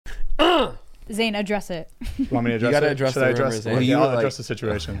Zane, address it. You want me to address You gotta it? address Should the I address rumors, it? Zane. Okay, You were I'll address the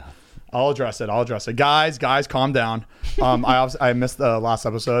situation. I'll address it. Guys, calm down. I missed the last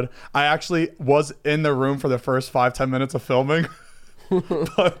episode. I actually was in the room for the first 5-10 minutes of filming.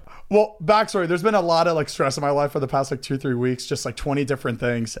 But, well, backstory, there's been a lot of like stress in my life for the past like 2-3 weeks, just like 20 different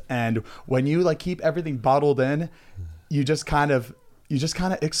things. And when you like keep everything bottled in, you just kind of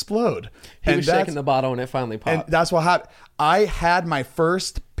explode. He And was that's- shaking the bottle and it finally and popped. that's what happened. I had my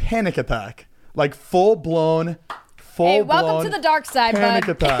first panic attack, like full blown. Hey, welcome to the dark side,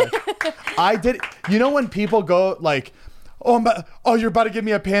 panic bud. attack. I did. You know when people go like, "Oh, you're about to give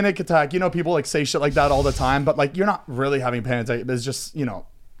me a panic attack." You know, people like say shit like that all the time, but like you're not really having a panic attack. It's just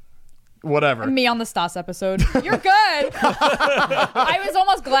whatever. Me on the Stas episode. You're good. I was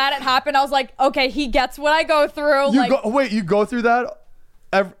almost glad it happened. I was like, okay, he gets what I go through. You go through that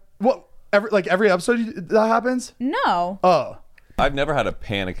every episode that happens? No. Oh. I've never had a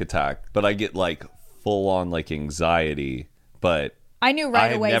panic attack, but I get like full on like anxiety. But I knew I right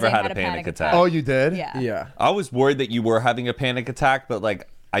had away never Zane had had a a panic panic attack. Oh, you did? Yeah. Yeah. I was worried that you were having a panic attack, but like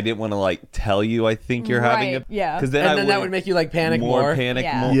I didn't want to like tell you I think you're having Right, a yeah. because then And I then that would make you like panic more. panic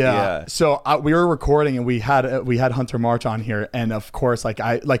Yeah. more. Yeah. So we were recording and we had Hunter March on here, and of course, like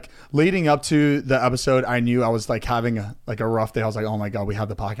leading up to the episode, I knew I was like having a rough day. I was like, oh my god, we have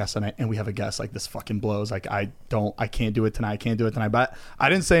the podcast tonight and we have a guest. Like this fucking blows. Like I can't do it tonight. But I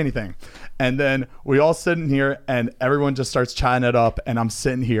didn't say anything, and then we all sitting here and everyone just starts chatting it up, and I'm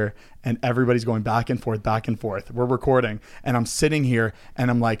sitting here. And everybody's going back and forth. We're recording, and I'm sitting here,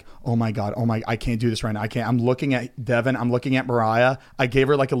 and I'm like, oh my god, I can't do this right now. I can't. I'm looking at Devin. I'm looking at Mariah. I gave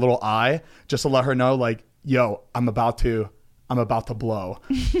her like a little eye just to let her know, like, yo, I'm about to blow,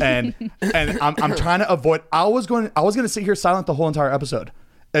 and I'm trying to avoid. I was gonna sit here silent the whole entire episode.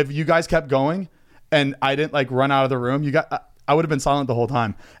 If you guys kept going, and I didn't like run out of the room, I would have been silent the whole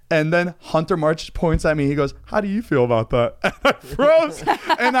time. And then Hunter March points at me. He goes, how do you feel about that? And I froze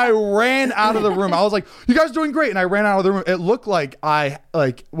and I ran out of the room. I was like, you guys are doing great. And I ran out of the room. It looked like I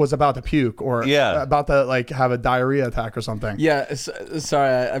was about to puke or about to have a diarrhea attack or something. Yeah.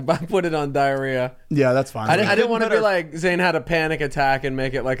 Sorry. I put it on diarrhea. Yeah, that's fine. I didn't want to be like Zane had a panic attack and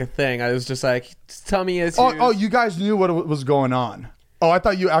make it like a thing. I was just like, tell me it's you guys knew what was going on. Oh, I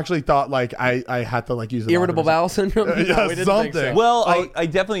thought you actually thought like I had to like use the irritable bowel syndrome. No, Yeah, we didn't something. think so. Well, I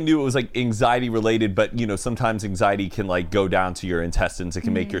definitely knew it was like anxiety related, but sometimes anxiety can like go down to your intestines. It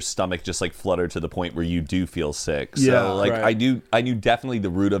can make your stomach just like flutter to the point where you do feel sick. Yeah, so like right. I knew definitely the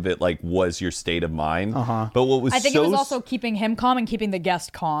root of it like was your state of mind. But what was I think it was also keeping him calm and keeping the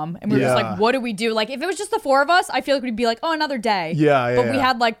guest calm. And we were just Yeah. like, what do we do? Like, if it was just the four of us, I feel like we'd be like, oh, another day. Yeah, But we yeah.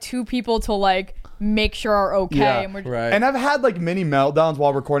 had like two people to like make sure are okay. Yeah. And we're Right. And I've had like mini meltdowns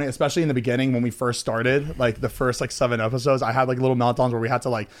while recording, especially in the beginning when we first started, like the first like 7 episodes. I had like little meltdowns where we had to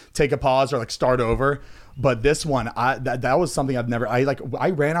like take a pause or like start over. But this one, that was something I've never. I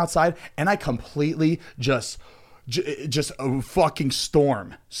ran outside and I completely just a fucking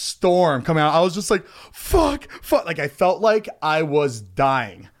storm coming out. I was just like, fuck. Like I felt like I was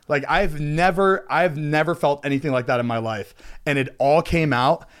dying. Like I've never felt anything like that in my life, and it all came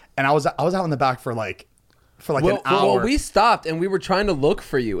out. And I was out in the back for like an hour. Well, we stopped and we were trying to look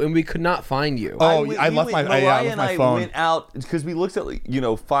for you and we could not find you. Oh, I left my phone. Went out because we looked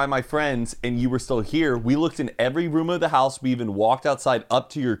at find my friends, and you were still here. We looked in every room of the house. We even walked outside up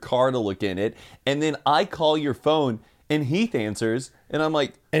to your car to look in it, and then I call your phone, and Heath answers, and I'm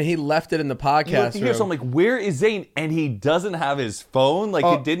like, and he left it in the you looked podcast here, so I'm room. like, where is Zane? And he doesn't have his phone. Like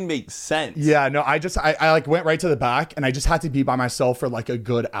it didn't make sense. Yeah, no, I like went right to the back, and I just had to be by myself for like a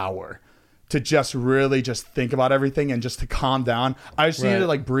good hour to just really just think about everything and just to calm down. I just needed to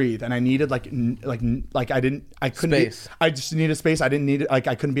like breathe, and I needed I couldn't Space. I just needed space. I didn't need I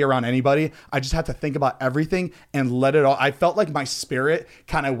couldn't be around anybody. I just had to think about everything and let it all. I felt like my spirit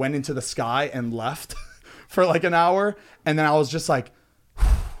kind of went into the sky and left for like an hour, and then I was just like,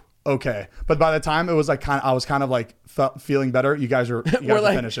 okay. But by the time it was like I was kind of like feeling better. You guys were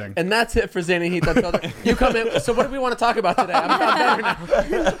finishing. And that's it for Zane and Heath. You come in. So what do we want to talk about today? I'm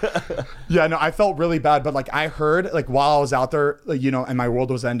better now. Yeah, no, I felt really bad, but like I heard like while I was out there, and my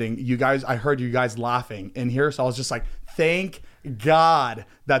world was ending, I heard you guys laughing in here, so I was just like, thank God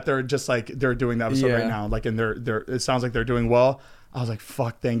that they're just like they're doing the episode right now, like, and they're it sounds like they're doing well. I was like,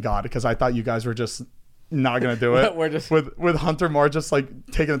 fuck, thank God, because I thought you guys were just not gonna do it. We're just with Hunter Marr just like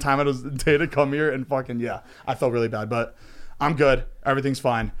taking the time out of his day to come here and fucking I felt really bad, but I'm good. Everything's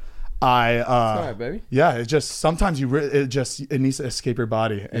fine. it's all right, baby. Yeah, it just sometimes it needs to escape your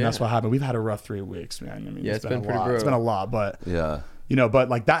body, and that's what happened. We've had a rough 3 weeks, man. I mean, it's been a pretty lot. brutal. It's been a lot, but Yeah. but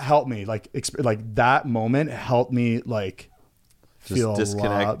like that helped me. Like that moment helped me like feel Just a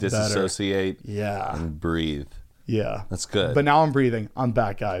disconnect, lot better. disassociate, Yeah. and breathe. Yeah. That's good. But now I'm breathing. I'm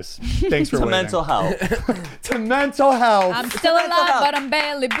back, guys. Thanks for to waiting. mental health. To mental health. I'm still mental alive, health. but I'm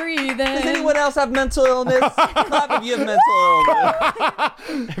barely breathing. Does anyone else have mental illness? Clap if you have mental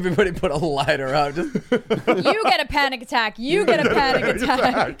illness. Everybody put a lighter out. Just You get a panic attack. You get a panic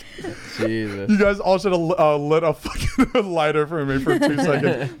attack. Jesus. You guys all should have lit a fucking lighter for me for 2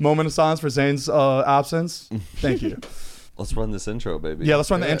 seconds. Moment of silence for Zane's absence. Thank you. Let's run this intro, baby. Yeah, let's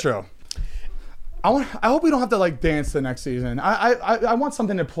run the intro. I hope we don't have to like dance the next season. I want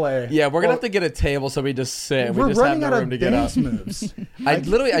something to play. Yeah, we're gonna have to get a table so we just sit. We We're just have running no out room of to get up. dance moves.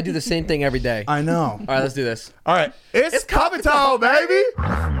 I do the same thing every day. I know. All right, let's do this. All right, it's coffee time, baby.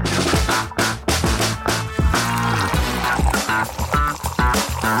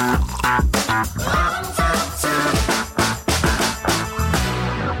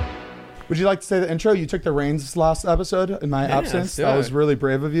 Would you like to say the intro? You took the reins last episode in my absence. let's do That it. was really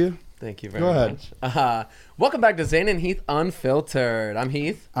brave of you. Thank you very Go ahead. much. Welcome back to Zane and Heath Unfiltered. I'm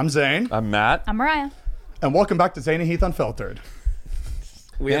Heath. I'm Zane, I'm Matt. I'm Mariah. and welcome back to Zane and Heath Unfiltered.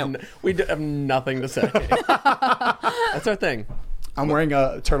 We have nothing to say. That's our thing. I'm wearing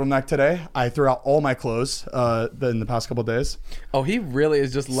a turtleneck today. I threw out all my clothes in the past couple of days. Oh, he really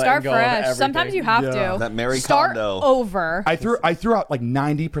is just letting Start go of fresh. everything. Sometimes you have Yeah. to. That Mary Start Kondo. over. I threw out like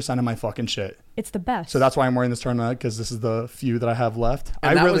 90% of my fucking shit. It's the best. So that's why I'm wearing this turtleneck, because this is the few that I have left.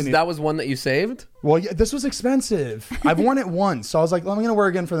 And I really need. that was one that you saved? Well, yeah, this was expensive. I've worn it once, so I was like, I'm gonna wear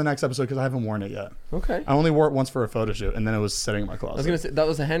it again for the next episode because I haven't worn it yet. Okay. I only wore it once for a photo shoot, and then it was sitting in my closet. I was gonna say that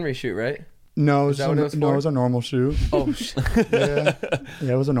was a Henry shoot, right? No, it was, that what it was no, for? it was a normal shoot. Oh, shit. Yeah,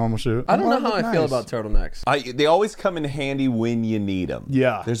 it was a normal shoot. I don't know Oh, how it I feel looked about nice. turtlenecks. They always come in handy when you need them.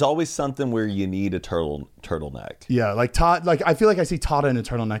 Yeah. There's always something where you need a turtleneck. Yeah, like Todd. Like I feel like I see Todd in a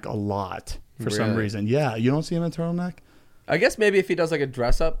turtleneck a lot for some Really? reason. Yeah, you don't see him in a turtleneck. I guess maybe if he does like a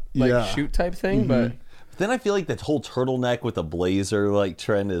dress up, like Yeah. shoot type thing, but Then I feel like that whole turtleneck with a blazer like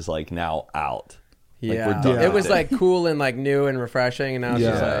trend is like now out. Like, yeah. we're done Yeah. It with was like cool and like new and refreshing, and now it's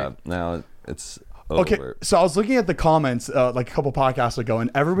just yeah. like Now it's over. Okay, so I was looking at the comments like a couple podcasts ago,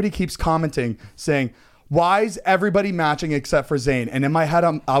 and everybody keeps commenting saying, "Why is everybody matching except for Zane?" And in my head,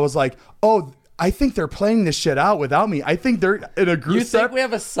 I was like, "Oh, I think they're playing this shit out without me. I think they're in a group." You think we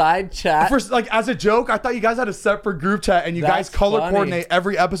have a side chat? First, like as a joke, I thought you guys had a separate group chat, and you guys That's color funny. coordinate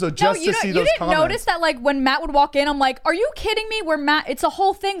every episode no, just you to see you those didn't comments. notice that like when Matt would walk in, I'm like, are you kidding me? We're Matt. It's a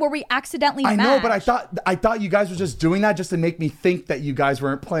whole thing where we accidentally I know, but I match. thought you guys were just doing that just to make me think that you guys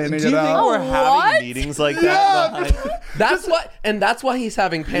weren't planning Do it you think out. we're What? having meetings like that? Yeah, behind- That's why he's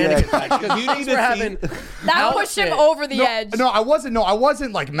having panic attacks. Because You you need need to we're see- having that pushed him over the edge. No, I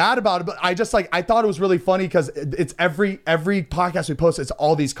wasn't like mad about it, but I just like I thought it was really funny because it's every podcast we post, it's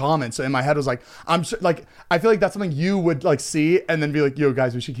all these comments. So in my head, I was like, I'm sure, like I feel like that's something you would like see and then be like, yo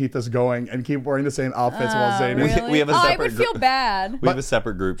guys, we should keep this going and keep wearing the same outfits while Zane is. Really? we have a I separate would feel group. bad. We have a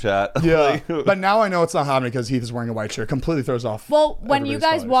separate group chat. Yeah, but now I know it's not happening because Heath is wearing a white shirt. Completely throws off. Well, when you everybody's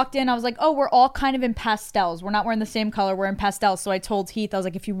guys colors. walked in, I was like, oh, we're all kind of in pastels. We're not wearing the same color. We're in pastels. So I told Heath, I was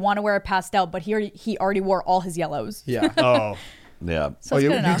like, if you want to wear a pastel, but he already wore all his yellows. yeah. Oh, Yeah. So oh, it's you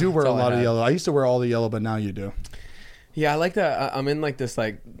good enough. do wear a That's all I lot of had. yellow. I used to wear all the yellow, but now you do. Yeah, I like that. I'm in like this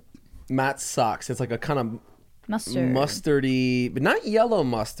like matte socks. It's like a kind of Mustard. mustardy, but not yellow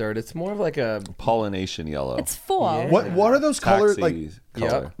mustard. It's more of like a Pollination yellow. It's full. Yeah. What are those colors like? Taxi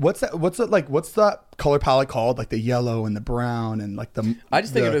color. What's that? What's that color palette called? Like the yellow and the brown and like the. I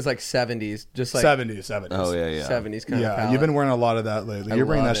just think the it was like 70s, just like 70s. Oh yeah, yeah. 70s kind of Yeah, palette. you've been wearing a lot of that lately. You're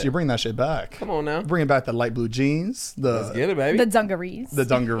bringing love that. it. You bring that shit back. Come on now. You're bringing back the light blue jeans. Let's get it, baby. The dungarees. The if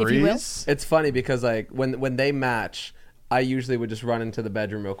you will. dungarees. It's funny because like when they match, I usually would just run into the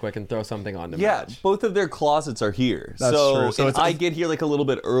bedroom real quick and throw something on to Yeah, match. both of their closets are here. That's so true. So and it's- I get here like a little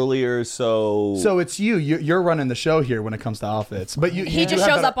bit earlier, so So it's you're running the show here when it comes to outfits. But you He do just have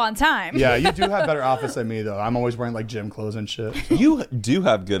shows better- up on time. Yeah, you do have better outfits than me though. I'm always wearing like gym clothes and shit. you do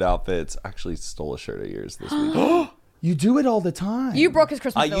have good outfits. Actually, stole a shirt of yours this week. You do it all the time. You broke his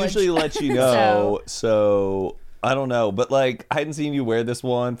Christmas I village. usually let you know, so I don't know, but like I hadn't seen you wear this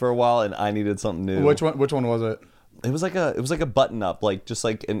one for a while, and I needed something new. Which one was it? It was like a button up, like just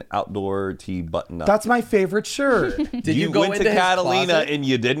like an outdoor tee button up. That's my favorite shirt. Did you, go went into to his Catalina closet? and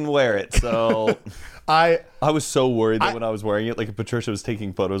you didn't wear it, so I I was so worried that when I was wearing it, like if Patricia was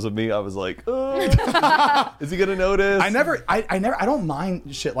taking photos of me, I was like, is he gonna notice? I don't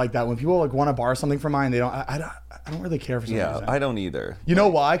mind shit like that when people like want to borrow something from mine. They don't. I don't really care for some Yeah, reason. I don't either. You know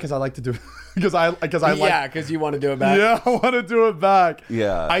why? Because I like to do. Because I like. Yeah, because you want to do it back. Yeah, I want to do it back.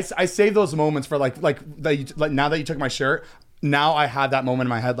 Yeah. I save those moments for like now that you took my shirt. now I have that moment in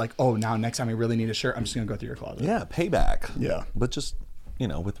my head, like, oh, now next time I really need a shirt, I'm just gonna go through your closet. Yeah, payback. Yeah. But just,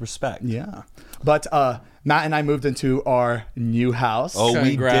 with respect. Yeah. But Matt and I moved into our new house. Oh,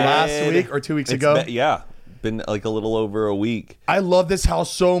 we did. Last week or 2 weeks ago. Been like a little over a week. I love this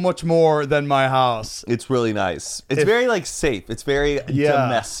house so much more than my house. It's really nice. It's very like safe. It's very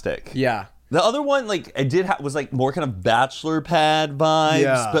domestic. Yeah. The other one, like I did was like more kind of bachelor pad vibes,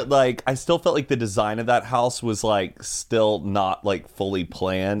 Yeah. but like I still felt like the design of that house was like still not like fully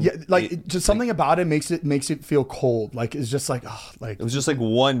planned. Yeah, like just something about it makes it feel cold. Like it's just like, oh, like It was just like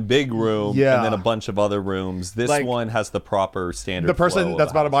one big room Yeah. and then a bunch of other rooms. This Like- one has the proper standard. the person flow of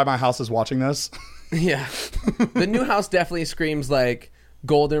that's a about to house. buy my house is watching this. Yeah. The new house definitely screams like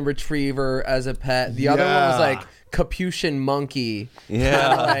golden retriever as a pet. The other one was Yeah. like Capuchin monkey.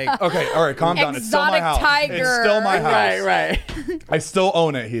 Yeah. Like, Okay, all right, calm down. It's still my Exotic house. tiger. It's still my house. right. I still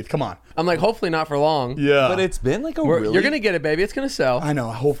own it, Heath. Come on. I'm like, hopefully not for long. Yeah. But it's been like a really. You're gonna get it, baby. It's gonna sell. I know.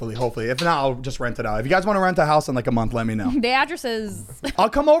 Hopefully. If not, I'll just rent it out. If you guys want to rent a house in like a month, let me know. The address is I'll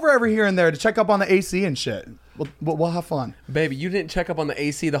come over every here and there to check up on the AC and shit. We'll have fun. Baby, you didn't check up on the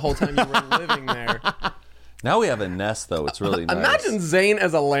AC the whole time you were living there. Now we have a nest though. It's really nice. Imagine Zane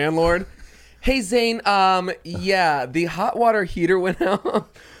as a landlord. Hey Zane, yeah, the hot water heater went out.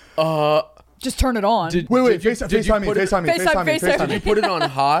 just turn it on. Wait, Did you- FaceTime me. put it- FaceTime me. FaceTime, FaceTime me. FaceTime. FaceTime You me. put it on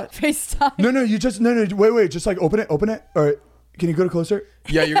hot? FaceTime. No, you just wait. Just like open it. All right. Can you go to closer?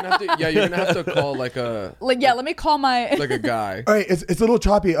 Yeah, you're gonna have to call like a Let me call my. like a guy. All right, it's a little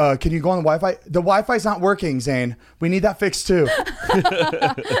choppy. Can you go on the Wi-Fi? The Wi-Fi's not working, Zane. We need that fixed too.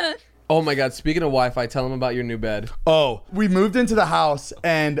 Oh my God! Speaking of Wi-Fi, tell them about your new bed. Oh, we moved into the house,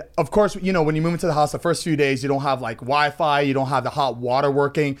 and of course, when you move into the house, the first few days you don't have like Wi-Fi, you don't have the hot water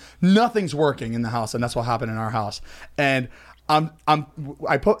working, nothing's working in the house, and that's what happened in our house. And I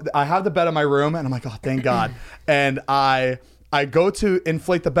have the bed in my room, and I'm like, oh, thank God. And I go to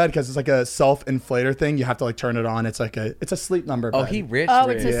inflate the bed because it's like a self-inflator thing. You have to like turn it on. It's a sleep number bed. Oh, he rich. Oh,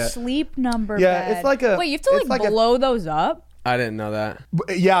 rich. it's a sleep number. Yeah, bed. it's like a- Wait, you have to it's like like a- blow those up. I didn't know that.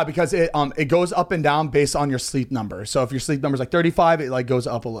 Yeah, because it goes up and down based on your sleep number. So if your sleep number is like 35, it like goes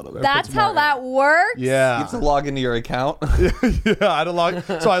up a little bit. That's Puts more how in. that works. You Yeah. have to log into your account. Yeah, I had to log.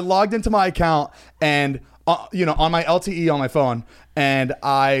 So I logged into my account and on my LTE on my phone, and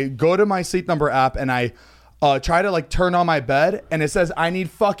I go to my Sleep Number app and I try to like turn on my bed, and it says I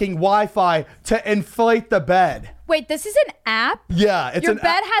need fucking Wi-Fi to inflate the bed. Wait, this is an app? Yeah, it's Your an bed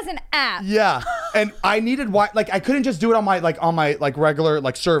app. has an app. Yeah, and I needed I couldn't just do it on my regular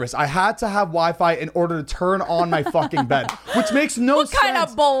like service. I had to have Wi-Fi in order to turn on my fucking bed, which makes no sense. Kind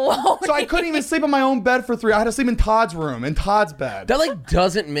of baloney. So I couldn't even sleep in my own bed for 3. I had to sleep in Todd's room, in Todd's bed. That like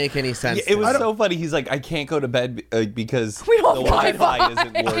doesn't make any sense. It to was me. so funny. He's like, I can't go to bed because We don't the have Wi-Fi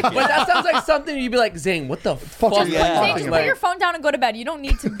isn't working. But that sounds like something you'd be like, Zane, what the fuck? are are you you talking Zane, talking just about? put your phone down and go to bed. You don't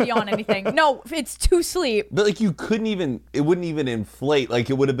need to be on anything. No, it's to sleep. But like you couldn't even, it wouldn't even inflate. Like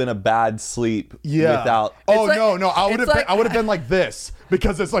it would have been a bad sleep Yeah. without. Oh It's like- no, I would have it's like- I would have been like this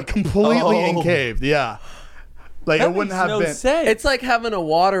because it's like completely Oh. encaved. Yeah. Like That it wouldn't makes have no been. sense. It's like having a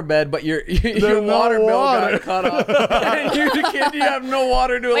water bed, but your no water bill water. got cut off, and you have no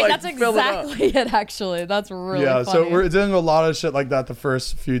water to Wait, like that's fill it up. exactly it, actually. That's really Yeah, funny. so we're doing a lot of shit like that the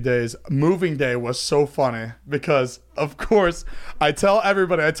first few days. Moving day was so funny because, of course, I tell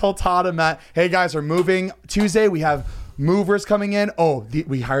Todd and Matt, hey guys, we're moving Tuesday. We have movers coming in. Oh,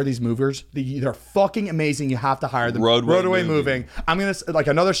 we hire these movers. They're fucking amazing. You have to hire them. Roadway Moving. I'm gonna like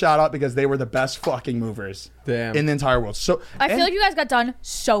another shout out because they were the best fucking movers Damn. in the entire world. So I feel like you guys got done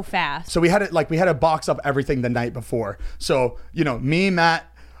so fast. So we had to box up everything the night before. So, me,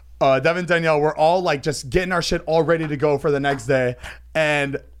 Matt, Devin, Danielle, we're all like just getting our shit all ready to go for the next day.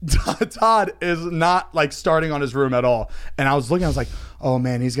 And Todd is not like starting on his room at all. And I was looking, I was like, oh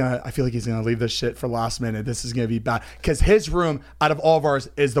man, I feel like he's gonna leave this shit for last minute. This is gonna be bad. Cause his room out of all of ours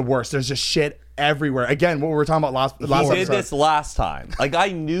is the worst. There's just shit everywhere. Again, what we were talking about last He episode. did this last time. Like I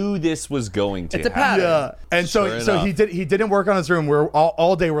knew this was going to It's a happen. pattern. Yeah, and Sure so enough. he didn't work on his room. We're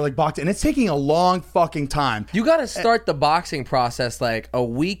all day we're like boxed, and it's taking a long fucking time. You got to start the boxing process like a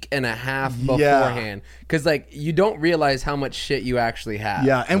week and a half beforehand, because like you don't realize how much shit you actually have.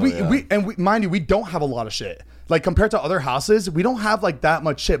 Yeah, and yeah. we mind you, we don't have a lot of shit. Like compared to other houses, we don't have like that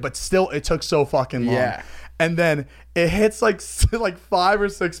much shit, but still it took so fucking long. Yeah. And then it hits like 5 or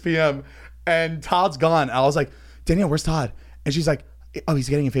 6 p.m. and Todd's gone. I was like, Danielle, where's Todd? And she's like, oh, he's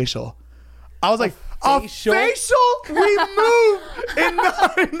getting a facial. I was like, a facial? We moved in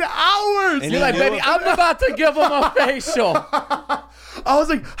 9 hours. And You're like, baby, I'm about to give him a facial. I was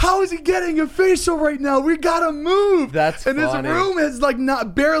like, how is he getting a facial right now? We gotta move. That's and funny. his room has like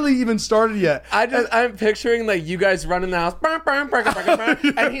not barely even started yet. I'm picturing like you guys running the house,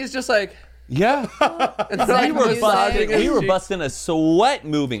 and he's just like, Yeah. and we were busting. his We were cheek. busting a sweat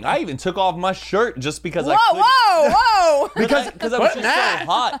moving. I even took off my shirt just because I Whoa, couldn't. whoa, whoa! Because I was just Nah. so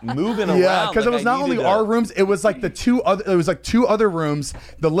hot moving around. Yeah, because like it was I not only needed our to- rooms, it was like two other rooms,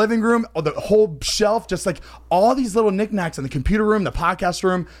 the living room, the whole shelf, just like all these little knickknacks in the computer room, the podcast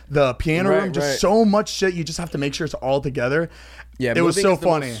room, the piano Right, room, just right. so much shit. You just have to make sure it's all together. Yeah, it was moving so is the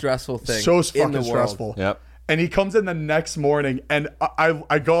most funny, stressful thing so in fucking the world. stressful. Yep. And he comes in the next morning, and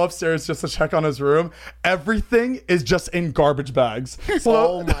I go upstairs just to check on his room. Everything is just in garbage bags. So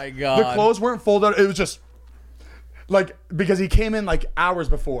Oh my God. The clothes weren't folded. It was just like, because he came in like hours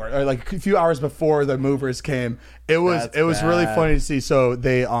before, or like a few hours before the movers came. It was That's really bad. funny to see. So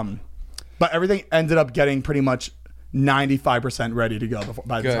they but everything ended up getting pretty much 95% ready to go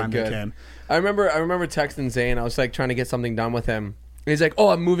by the time they came. I remember texting Zane. I was like trying to get something done with him. And he's like, "Oh,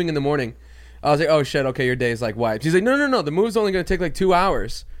 I'm moving in the morning." I was like, "Oh shit, okay, your day's like wiped." He's like, "No, the move's only gonna take like 2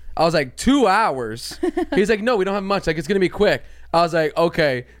 hours." I was like, 2 hours? He's like, "No, we don't have much. Like, it's gonna be quick." I was like,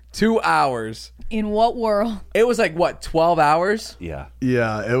 "Okay, 2 hours." In what world? It was like what, 12 hours? Yeah.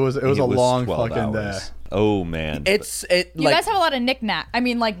 Yeah, it was a long 12 fucking day. hours. Oh man. You Like, guys have a lot of knickknacks. I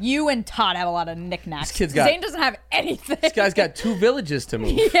mean, like you and Todd have a lot of knickknacks. This kid's got- Zane doesn't have anything. this guy's got 2 villages to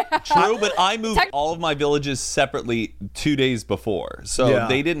move. True, but I moved Tech- all of my villages separately 2 days before, so Yeah.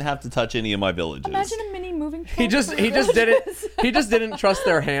 they didn't have to touch any of my villages. Imagine a mini moving truck. He just didn't trust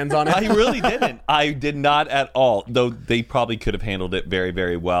their hands on it. I really didn't. I did not at all. Though they probably could have handled it very,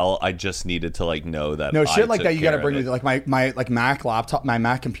 very well. I just needed to like know that. No I shit like took that. You got to care bring of me it. like my like Mac laptop, my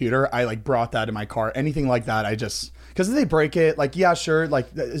Mac computer. I like brought that in my car. Anything like that, I just because if they break it, like yeah, sure. Like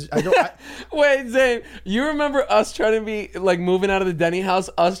I don't. Wait, Zane, you remember us trying to be like moving out of the Denny house?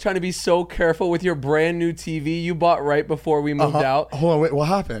 Us trying to be so careful with your brand new TV you bought right before we moved out. Hold on, wait. What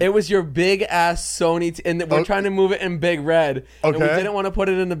happened? It was your big ass Sony, and we're trying to move it in big red. And we Okay. didn't want to put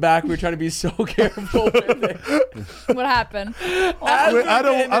it in the back. We were trying to be so careful with it. What happened? As Wait, we're I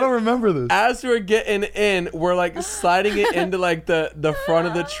getting- don't remember this. As we're getting in, we're like sliding it into like the front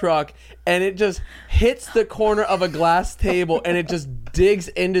of the truck, and it just hits the corner of a glass table, and it just digs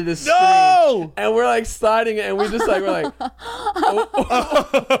into the screen. No! And we're like sliding it, and we're like,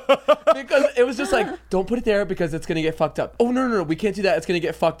 oh. Because it was just like, don't put it there because it's gonna get fucked up. Oh no, we can't do that. It's gonna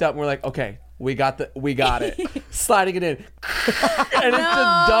get fucked up. And we're like, okay, we got it. Sliding it in, and it's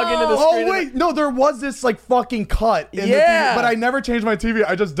just dug into the screen. Oh wait, no, there was this like fucking cut in the Yeah. TV, but I never changed my TV.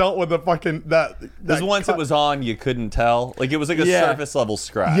 I just dealt with the fucking that. Because once cut. it was on, you couldn't tell. Like it was like a Yeah. surface level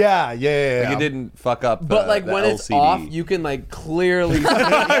scratch. Yeah. Like it didn't fuck up. But like the when it's LCD. off, you can like clearly.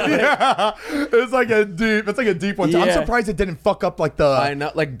 Yeah, it's like a deep one. I'm Yeah. surprised it didn't fuck up like the. I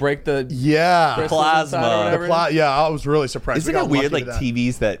know, like break the Yeah. crystals Plasma. inside or The whatever. Yeah, I was really surprised. Isn't We it got weird, lucky like with that.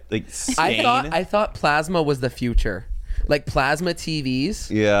 TVs that like stain? I thought plasma was the future, like plasma TVs.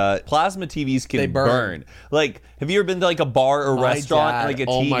 Yeah, plasma TVs can They burn. Like, have you ever been to like a bar or My restaurant dad. and like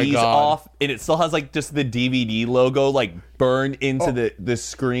a Oh my TV's God. off and it still has like just the DVD logo like burned into the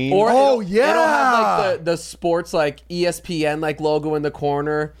screen? Or Oh, it'll have yeah. like the sports like ESPN like logo in the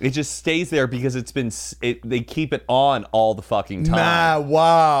corner. it just stays there because it's been they keep it on all the fucking time. Nah,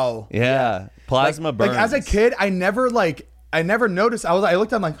 wow. Yeah, plasma burns. Like as a kid, I never noticed. I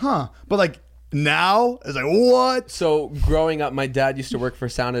looked at it like, huh, but like now it's like what? So growing up, my dad used to work for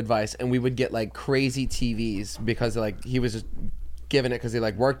Sound Advice, and we would get like crazy TVs because like he was just giving it because he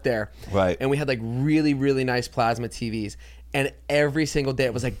like worked there. Right. And we had like really, really nice plasma TVs. And every single day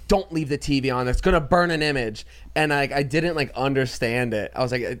it was like, don't leave the TV on. It's gonna burn an image. And I didn't like understand it. I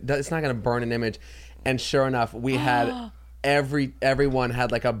was like, it's not gonna burn an image. And sure enough, we had everyone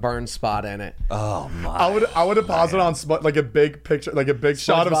had like a burn spot in it. Oh my! I would deposit on like a big picture, like a big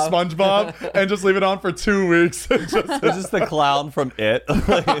shot of SpongeBob. SpongeBob, and just leave it on for 2 weeks. It's just the clown from It.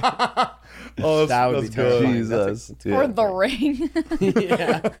 Oh, That would be good. terrifying. Jesus. Or the ring.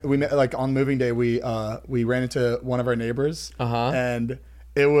 Yeah. We met like on moving day. We ran into one of our neighbors, Uh-huh. and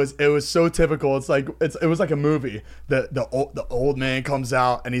it was so typical. It's like it was like a movie. The old man comes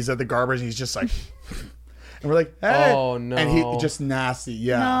out and he's at the garbage. And he's just like, and we're like, hey, Oh, no. and he just nasty,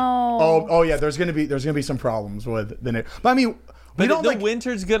 yeah. No. Oh yeah. There's gonna be some problems with the neighbor. But I mean, But don't the like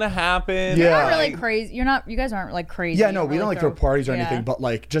winter's gonna happen. Yeah. You're not really crazy. You guys aren't like crazy. Yeah, no, You we don't like throw parties or anything, but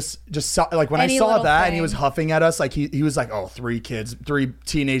like just saw, like when Any I saw little that and he thing. was huffing at us, like he was like, oh, 3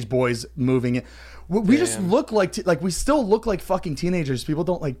 teenage boys moving it. We just look like we still look like fucking teenagers. People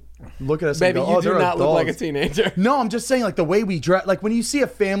don't like look at us. Baby, and go, you oh, do they're not look like a adults. teenager. No, I'm just saying like the way we dress. Like when you see a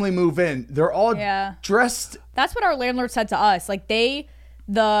family move in, they're all Yeah. dressed. That's what our landlord said to us. Like the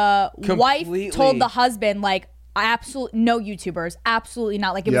wife Completely. told the husband like, absolutely no YouTubers, absolutely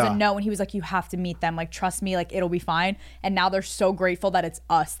not. Like it was Yeah. a no, and he was like, you have to meet them. Like trust me, like it'll be fine. And now they're so grateful that it's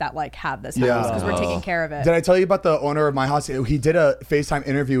us that like have this Yeah. house because we're taking care of it. Did I tell you about the owner of my house? He did a FaceTime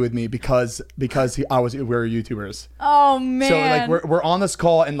interview with me because we were YouTubers. Oh man! So like we're on this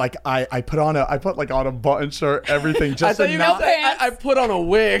call and like I put on a button shirt, everything I just thought to you were gonna not. say I put on a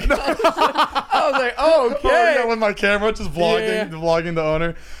wig. I was like, Oh, okay. yeah, with my camera just vlogging the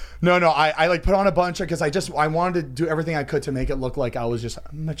owner. No, I like put on a bunch because I wanted to do everything I could to make it look like I was just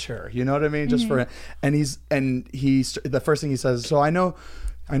mature. You know what I mean? Just for and the first thing he says. So I know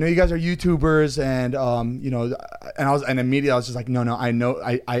you guys are YouTubers and and immediately I was just like, no, I know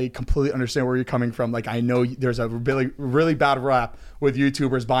I completely understand where you're coming from. Like I know there's a really really bad rap with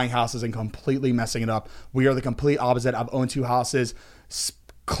YouTubers buying houses and completely messing it up. We are the complete opposite. I've owned 2 houses.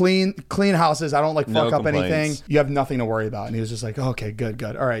 Clean houses. I don't like No fuck up anything. complaints. You have nothing to worry about. And he was just like, oh, okay, good.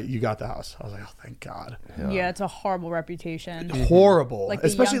 All right, you got the house. I was like, oh, thank God. yeah, it's a horrible reputation. Horrible. Like the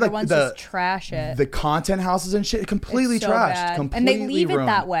especially younger like ones the just trash it. the content houses and shit, completely It's so trashed. bad. And Completely they leave it ruined.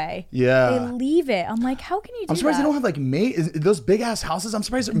 that way. Yeah. They leave it. I'm like, how can you do I'm surprised that? they don't have like maids. Those big ass houses. I'm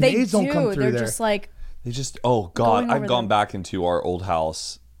surprised They maids don't come through They're there. just like, They just oh god, Going over I've gone there. back into our old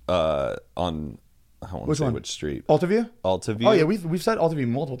house on I don't want to Which say one? which street. Altiview? Altiview. Oh yeah, we've said Altiview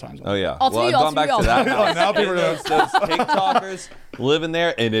multiple times. Oh yeah. Altiview, I've gone back Altiview, to that Altiview. house. Oh, now people are those TikTokers living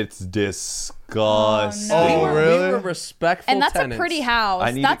there, and it's disgusting. Oh, we no. were, really? we were respectful and that's tenants. a pretty house.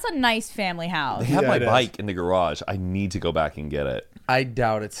 I need That's a nice family house. They have Yeah, my it is. bike in the garage. I need to go back and get it. I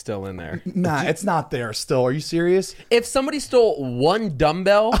doubt it's still in there. Nah, it's not there still. Are you serious? If somebody stole one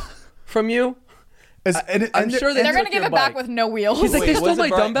dumbbell from you, I'm sure They're took gonna give your it back bike. with no wheels. He's like, they stole was it my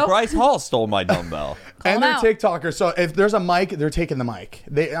dumbbell? Bryce Hall stole my dumbbell. And them they're out. TikTokers, so if there's a mic, they're taking the mic.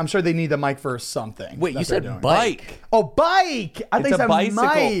 I'm sure they need the mic for something. Wait, you that they're said doing. bike. Oh, bike! I think It's a said bicycle,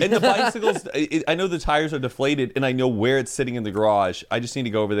 mic. and the bicycles. I know the tires are deflated, and I know where it's sitting in the garage. I just need to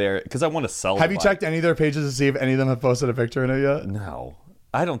go over there because I want to sell. Have the you bike. checked any of their pages to see if any of them have posted a picture in it yet? No,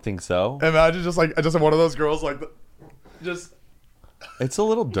 I don't think so. Imagine just one of those girls like, just. It's a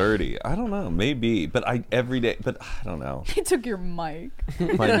little dirty. I don't know. Maybe, but every day. But I don't know. They took your mic.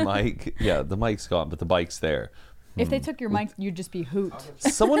 My mic. Yeah, the mic's gone, but the bike's there. If they took your mic, you'd just be hoot.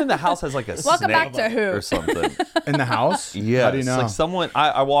 Someone in the house has like a Welcome snake back to Who. or something. In the house? Yeah, How do you know? like someone.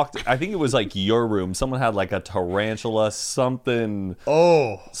 I walked. I think it was like your room. Someone had like a tarantula, something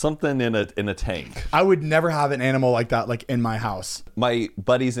in a tank. I would never have an animal like that like in my house. My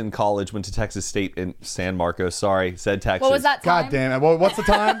buddies in college went to Texas State in San Marcos. Sorry, said Texas. What was that time? God damn it. Well, what's the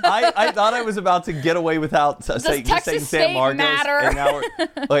time? I thought I was about to get away without saying Texas San State Marcos. matter? And now we're,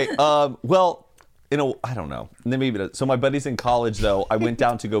 like, well, I don't know. And then maybe so. My buddies in college, though, I went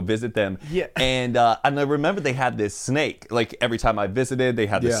down to go visit them. Yeah. And I remember they had this snake. Like every time I visited, they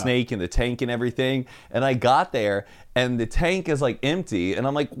had the Yeah. snake in the tank and everything. And I got there, and the tank is like empty. And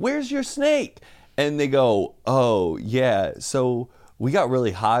I'm like, "Where's your snake?" And they go, "Oh yeah, so." We got really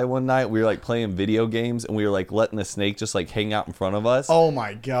high one night. We were like playing video games, and we were like letting the snake just like hang out in front of us. Oh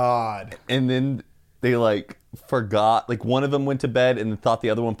my God. And then they like forgot. Like one of them went to bed and thought the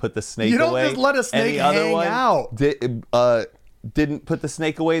other one put the snake You don't away. just let a and snake the other hang one out. didn't put the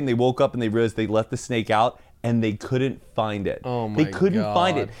snake away, and they woke up and they realized they left the snake out. And they couldn't find it. Oh my They couldn't God.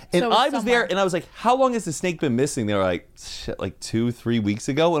 find it. And So I was there, someone- and I was like, "How long has the snake been missing?" They were like, "Shit, like 2-3 weeks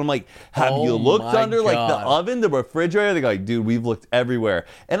ago." And I'm like, "Have Oh you looked my under like the God. oven, the refrigerator?" They go, like, "Dude, we've looked everywhere."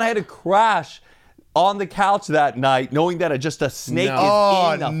 And I had to crash on the couch that night, knowing that just a snake No. is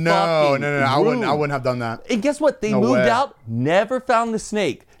Oh in the no. fucking I room. wouldn't have done that. And guess what? They No moved way. out, never found the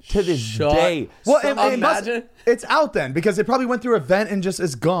snake to this Shut day. Well, So imagine. it's out then because it probably went through a vent and just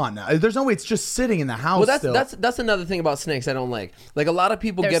is gone. There's no way it's just sitting in the house. Well, still. that's another thing about snakes I don't like. Like a lot of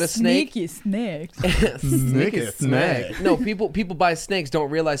people They're get a snake. sneaky snakes. Sneaky snake. No, people buy snakes,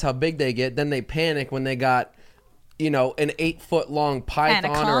 don't realize how big they get. Then they panic when they got, an 8-foot long python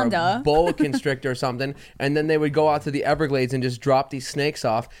or a Anaconda. boa constrictor or something, and then they would go out to the Everglades and just drop these snakes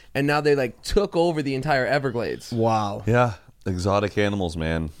off, and now they like took over the entire Everglades. Wow. Yeah, exotic animals,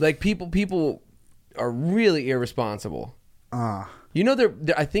 man. Like people are really irresponsible. I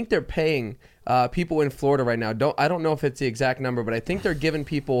think they're paying people in Florida right now. I don't know if it's the exact number, but I think they're giving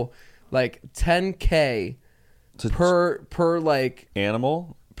people like $10K per like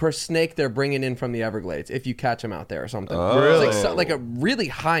Animal? per snake they're bringing in from the Everglades if you catch them out there or something. Really? It's like a really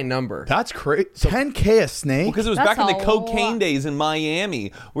high number. That's crazy. 10K a snake? Because it was That's back in the a cocaine lot. days in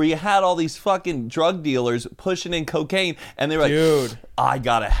Miami where you had all these fucking drug dealers pushing in cocaine and they were like, Dude. I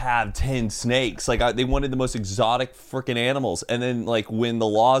gotta have 10 snakes. Like they wanted the most exotic freaking animals. And then like when the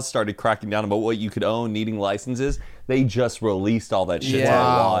laws started cracking down about what you could own, needing licenses, they just released all that shit to the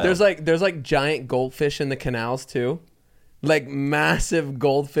Wow. wild. There's like giant goldfish in the canals too. Like massive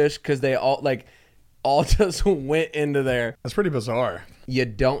goldfish because they all just went into there. That's pretty bizarre. You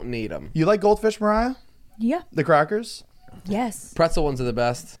don't need them. You like goldfish, Mariah? Yeah. The crackers? Yes. Pretzel ones are the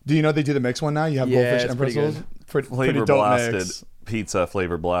best. Do you know they do the mixed one now? You have Yeah, goldfish it's and pretty pretzels? good. Pretty Flavor dope blasted mix. pizza,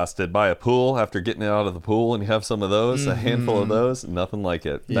 flavor blasted by a pool after getting it out of the pool, and you have some of those, a handful of those, nothing like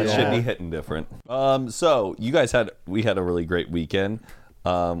it. That Yeah. should be hitting different. So you guys we had a really great weekend. We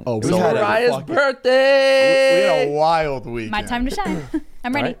It was had Mariah's we had birthday. a wild weekend. My time to shine.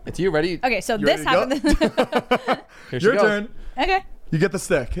 I'm All ready. right, it's you ready? Okay, so You this ready to happened. Here she Your goes. turn. Okay. You get the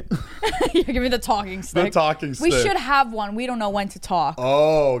stick. You're giving me the talking stick. The talking We stick. should have one. We don't know when to talk.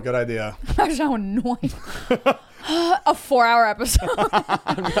 Oh, good idea. That's how annoying. A 4-hour episode.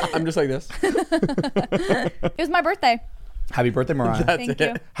 I'm just like this. It was my birthday. Happy birthday, Mariah. Thank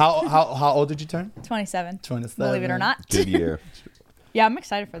you. How old did you turn? 27. 27. Believe it or not. Good year. Yeah, I'm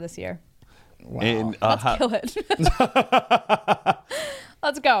excited for this year. Wow. And Let's kill it.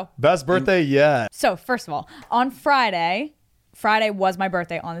 Let's go. Best birthday yet. So, first of all, on Friday was my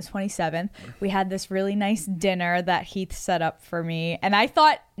birthday on the 27th. We had this really nice dinner that Heath set up for me, and I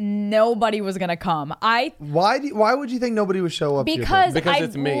thought nobody was going to come. Why would you think nobody would show up? to your Because Because I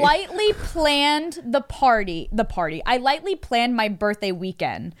it's me. lightly planned the party. I lightly planned my birthday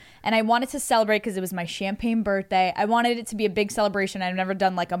weekend, and I wanted to celebrate because it was my champagne birthday. I wanted it to be a big celebration. I've never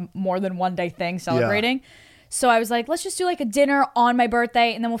done like a more than one day thing celebrating. So I was like, let's just do like a dinner on my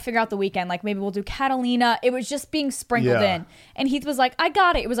birthday, and then we'll figure out the weekend. Like maybe we'll do Catalina. It was just being sprinkled Yeah. in. And Heath was like, I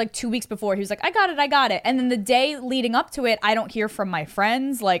got it. It was like 2 weeks before. He was like, I got it. And then the day leading up to it, I don't hear from my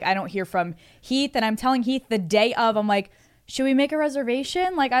friends. Like I don't hear from Heath. And I'm telling Heath the day of, I'm like, should we make a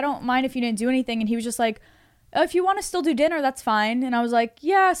reservation? Like, I don't mind if you didn't do anything. And he was just like, oh, if you want to still do dinner, that's fine. And I was like,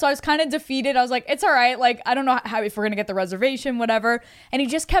 yeah. So I was kind of defeated. I was like, it's all right. Like, I don't know how if we're going to get the reservation, whatever. And he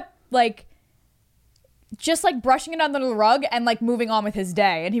just kept like brushing it under the rug and like moving on with his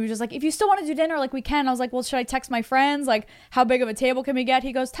day. And he was just like, if you still want to do dinner, like we can. I was like, well, should I text my friends? Like, how big of a table can we get?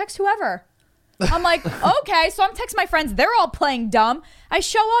 He goes, text whoever. I'm like, okay. So I'm texting my friends. They're all playing dumb. I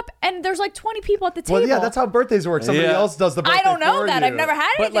show up and there's like 20 people at the table. Well, yeah, that's how birthdays work. Somebody Yeah. else does the birthday I don't know for that. you. I've never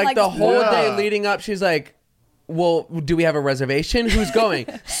had But anything like like the this whole before. day leading up, she's like, well, do we have a reservation? Who's going?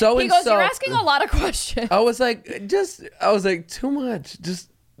 So He and goes, so. you're asking a lot of questions. I was like, too much. Just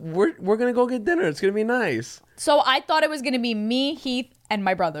we're gonna go get dinner. It's gonna be nice. So I thought it was going to be me, Heath, and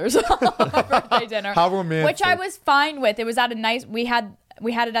my brothers on our birthday dinner. How romantic. Which I was fine with. It was at a nice, we had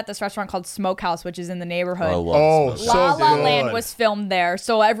it at this restaurant called Smokehouse, which is in the neighborhood. I love Oh, smoke. so La La good. Land was filmed there.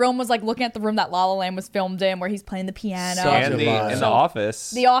 So everyone was like looking at the room that La La Land was filmed in where he's playing the piano. Such And a the vibe. in the office.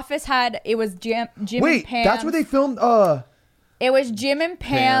 The Office it was Jim Wait, and Pam. that's where they filmed. It was Jim and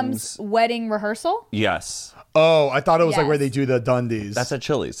Pam's wedding rehearsal. Yes. Oh, I thought it was like Yes. where they do the Dundies. That's at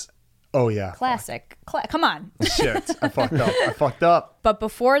Chili's. Oh yeah. Classic. Come on. Shit, I fucked up. But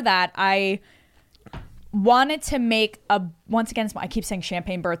before that, I wanted to make once again, I keep saying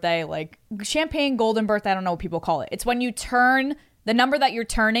champagne birthday, like champagne golden birthday. I don't know what people call it. It's when you turn, the number that you're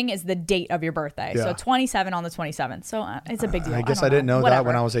turning is the date of your birthday. Yeah. So 27 on the 27th. So it's a big deal. I guess don't I didn't know that Whatever.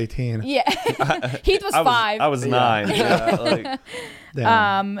 when I was 18. Yeah. Heath was 5. I was 9. Yeah, like,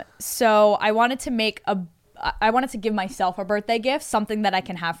 Damn. So I wanted to give myself a birthday gift, something that I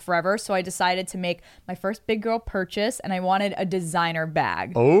can have forever. So I decided to make my first big girl purchase, and I wanted a designer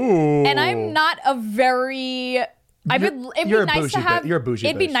bag. Oh. And I'm not a very. It'd you're be a nice bougie to have. you're a bougie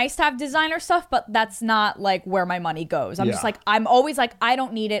It'd be bitch. nice to have designer stuff, but that's not like where my money goes. I'm just Yeah. like, I'm always like, I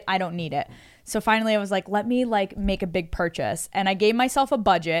don't need it. So finally, I was like, let me like make a big purchase, and I gave myself a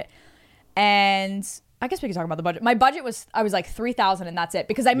budget, and I guess we can talk about the budget. My budget I was like 3,000, and that's it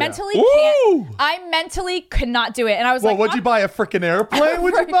because I mentally Ooh! I mentally could not do it, and I was Well, like, what'd you buy? A freaking airplane?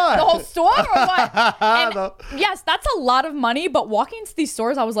 What'd you buy? the whole store or what? And The- yes, that's a lot of money, but walking into these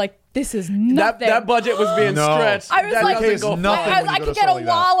stores, I was like, this is nothing. That budget was being No. stretched. I was That like, doesn't it's go nothing. far. I when you go could to get a store like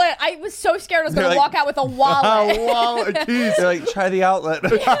that. wallet. I was so scared I was going They're to like- walk out with a wallet. Oh, wow, keys. they're like, try the outlet. You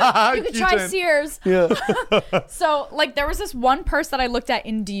could try Keychain. Sears. Yeah. So, like, there was this one purse that I looked at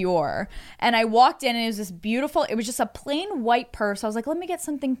in Dior, and I walked in, and it was just a plain white purse. I was like, let me get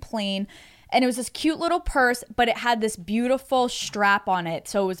something plain. And it was this cute little purse, but it had this beautiful strap on it.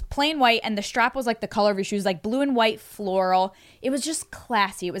 So it was plain white, and the strap was like the color of your shoes, like blue and white floral. It was just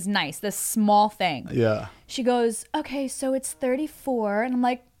classy. It was nice. This small thing. Yeah. She goes, okay, so it's 34. And I'm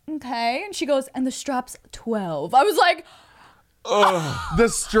like, okay. And she goes, and the strap's 12. I was like, The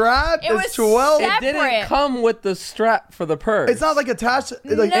strap It is was 12. It separate. didn't come with the strap for the purse. It's not like attached. Like,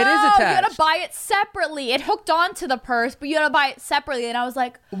 no, it is you attached. gotta buy it separately. It hooked onto the purse, but you gotta buy it separately. And I was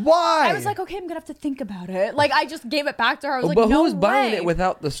like, why? I was like, okay, I'm gonna have to think about it. Like, I just gave it back to her. I was like, but no who's buying way. it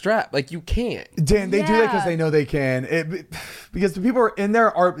without the strap? Like, you can't. Dan, they do that because Yeah. they know they can. Because the people are in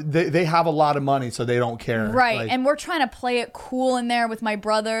there they have a lot of money, so they don't care. Right, Like, and we're trying to play it cool in there with my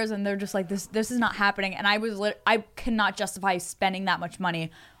brothers, and they're just like, this is not happening. And I cannot justify spending that much money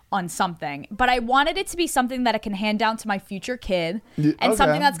on something, but I wanted it to be something that I can hand down to my future kid, and okay.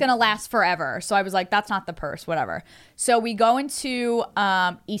 something that's gonna last forever. So I was like, that's not the purse, whatever. So we go into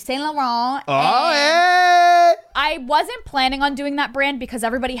Yves Saint Laurent. oh, and hey! I wasn't planning on doing that brand because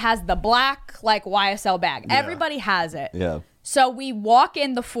everybody has the black like YSL bag. Everybody has it. Yeah. So we walk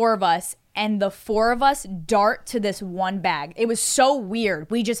in, the four of us, and the four of us dart to this one bag. It was so weird.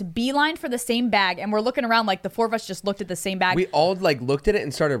 We just beeline for the same bag, and we're looking around like the four of us just looked at the same bag. We all like looked at it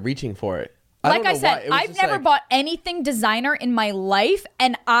and started reaching for it. Like don't I know said, why. It was I've just never like- bought anything designer in my life,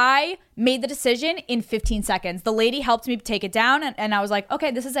 and I made the decision in 15 seconds. The lady helped me take it down, and I was like,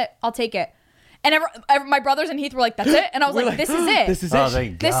 okay, this is it. I'll take it. And my brothers and Heath were like, that's it? And I was like, this is it. This is Oh, it.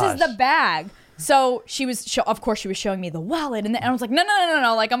 thank This gosh. is the bag. So of course she was showing me the wallet, and I was like, no,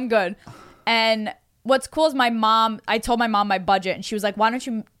 like I'm good. And what's cool is I told my mom my budget, and she was like, why don't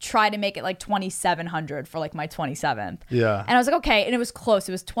you try to make it like $2,700 for like my 27th? Yeah. And I was like, okay. And it was close.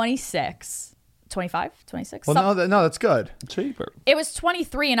 It was 26, 25, 26. Well, no, that's good. Cheaper. It was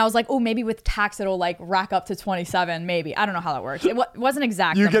 23, and I was like, oh, maybe with tax it'll like rack up to 27. Maybe. I don't know how that works. It wasn't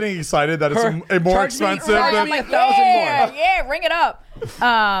exact. You're getting excited that it's Her- a more charge me- expensive charge than. me 1,000 more. Yeah, ring it up.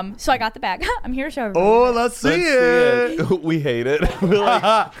 So I got the bag. I'm here to show everybody. Oh, let's see it. We hate it. We're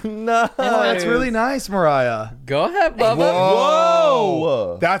like, no. Oh, that's really nice, Mariah. Go ahead, Bubba.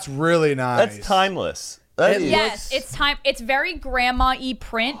 Whoa. That's really nice. That's timeless. That It is- Yes, it's time. It's very grandma-y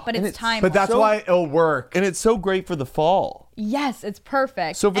print, but it's it's- time. But that's So- why it'll work. and it's so great for the fall. yes, it's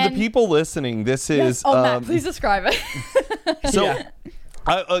perfect. So for And- the people listening, this is oh Matt, please describe it. so.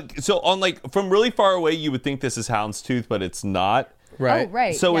 Yeah. So on like from really far away, you would think this is houndstooth, but it's not. Right. Oh,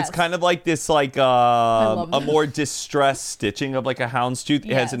 right. So yes. it's kind of like this, like love a this. more distressed stitching of like a houndstooth.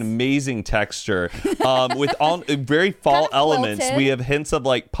 It has an Yes. amazing texture with all very fall Kind of elements. quilted. We have hints of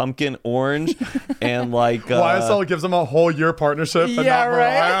like pumpkin orange and like YSL gives them a whole year partnership. But Yeah, not right.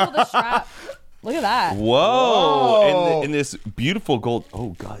 Mariah. Pull the strap. Look at that. Whoa! And this beautiful gold. Oh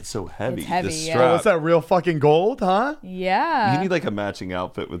god, it's so heavy. It's heavy, The yeah. strap. Oh, what's that real fucking gold, huh? Yeah. You need like a matching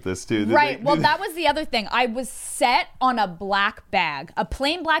outfit with this too. Right. Well, that was the other thing. I was set on a black bag, a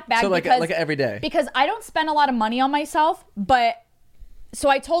plain black bag. So like because, every day. Because I don't spend a lot of money on myself, but so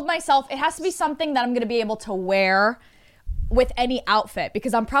I told myself it has to be something that I'm going to be able to wear with any outfit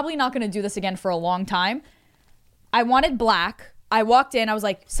because I'm probably not going to do this again for a long time. I wanted black. I walked in. I was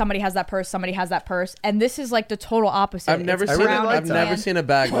like, somebody has that purse. Somebody has that purse. And this is like the total opposite. I've never It's seen. brown like I've and never tan. seen a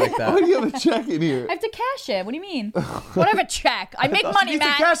bag like that. Why do you have a check in here? I have to cash it. What do you mean? What have a check? I make money, She needs to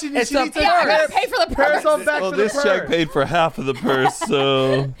man. cash it. It's She a needs to Yeah, I gotta pay pay for the purse purse. on back Well, for the this check purse. paid for half of the purse,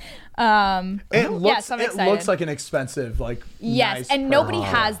 so It looks. I'm It excited. looks like an expensive, like Yes, nice and nobody purse.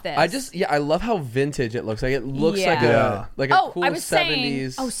 has this. I love how vintage it looks. Like it looks like Yeah. a like a Oh, cool I was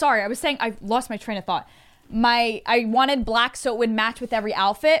 70s. saying. Oh, sorry. I was saying I lost my train of thought. I wanted black so it would match with every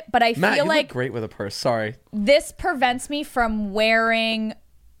outfit, but I Matt, feel you like look great with a purse. Sorry. this prevents me from wearing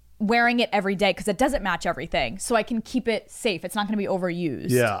it every day because it doesn't match everything. So I can keep it safe. It's not going to be overused.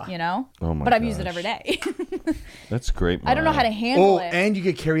 Yeah. You know. Oh my But I've used it gosh. every day. that's great. I don't know how to handle Oh, it. and you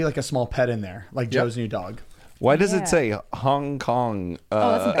could carry like a small pet in there, like Joe's new dog. Why does Yeah. it say Hong Kong?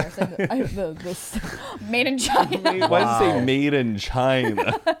 Oh, that's embarrassing. This made in China. Why does it say made in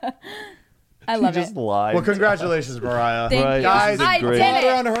China? I love You just it. lied. Well, congratulations, Mariah. Thank Right. you. Guys, I great. did Put her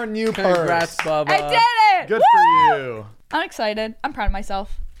it. on her new Congrats, purse. Bubba. I did it. Good Woo! for you. I'm excited. I'm proud of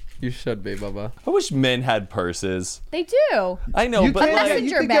myself. You should be, Bubba. I wish men had purses. They do. I know, You but can, like, you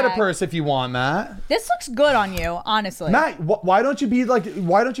messenger can get a bag. purse if you want, Matt. This looks good on you, honestly. Matt, why don't you be like?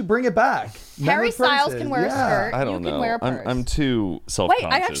 Why don't you bring it back? Men Harry with Styles purses. can wear a Yeah. skirt. I don't you know. can wear a purse. I'm too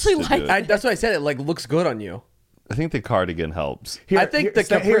self-conscious. actually to like do I, it. that's why I said it. Like looks good on you. I think the cardigan helps. Here, I think the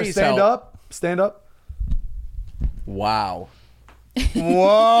stand, here, capris stand help. up. Stand up. Wow.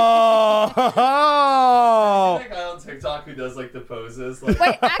 Whoa! guy on TikTok who does like the poses. Like,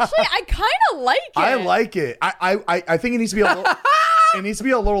 Wait, actually, I kind of like it. I like it. I think it needs to be a little. It needs to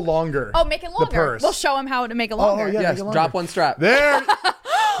be a little longer. Oh, make it longer. purse. We'll show him how to make it longer. yeah. Yes, make it longer. drop one strap. There we go.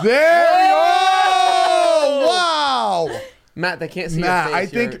 Wow. Matt, they can't see Matt, your I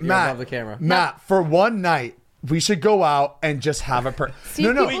face. think you're Matt, above the camera. Matt, for one night, we should go out and just have a See,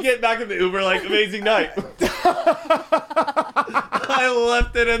 No. people- We get back in the Uber like amazing night. I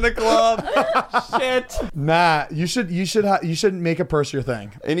left it in the club. Shit. Matt, you should make a purse your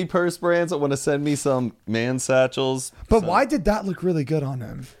thing. Any purse brands that want to send me some man satchels? But why did that look really good on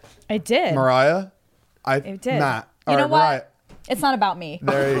him? It did. Mariah? It did. Matt. You all know right, what? Mariah. It's not about me.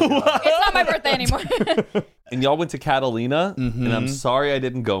 There you go. It's not my birthday anymore. And y'all went to Catalina, and I'm sorry I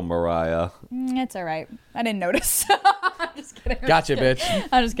didn't go, Mariah. It's all right. I didn't notice. I'm just kidding. Gotcha, bitch.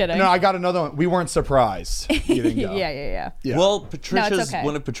 I'm just kidding. No, I got another one. We weren't surprised. You didn't go. yeah. Yeah. Well, Patricia's okay.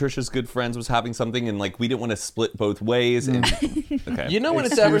 one of Patricia's good friends was having something, and like we didn't want to split both ways. And okay, You know when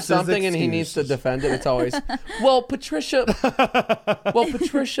it's ever Excuses, something and he needs to excuses. defend it, it's always, well, Patricia's.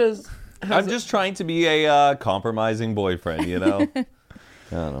 I'm just trying to be a compromising boyfriend, you know.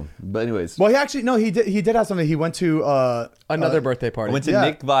 I don't know, but anyways, Well, he did have something. He went to Another birthday I party. went to Yeah.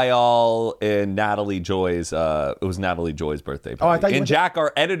 Nick Vial and Natalie Joy's. It was Natalie Joy's birthday party. I thought you and went to- Jack,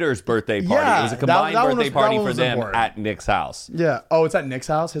 our editor's birthday party. Yeah, It was a that- combined that one birthday was- party that one for was them important. at Nick's house. Yeah. Oh, it's at Nick's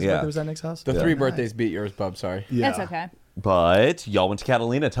house. His Yeah. birthday was at Nick's house. The three birthdays beat yours, bub. Sorry. Yeah. That's okay. But y'all went to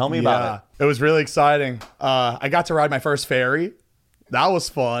Catalina. Tell me about It was really exciting. I got to ride my first ferry. That was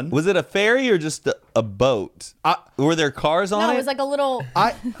fun. it. Was it a ferry or just a boat? Were there cars on No, it? it was like a little.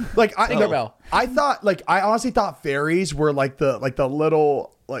 Tinkerbell. I honestly thought ferries were like the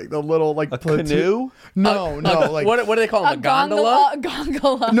little platoon- canoe? No, like What do they call them? A A gondola?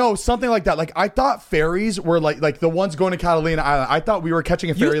 gondola. no, something like that. Like I thought ferries were like the ones going to Catalina Island. I thought we were catching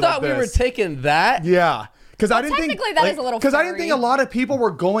a ferry You thought like we were this. taking that? Yeah, because I didn't think technically that is a little because I didn't ferry. think a lot of people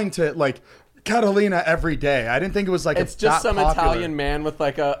were going to like Catalina every day. I didn't think it was like It's just that some popular. Italian man with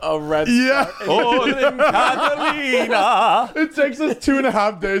like a red. Yeah, Oh, Catalina. it takes us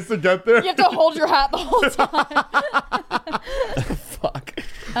 2.5 days to get there. You have to hold your hat the whole time. Fuck.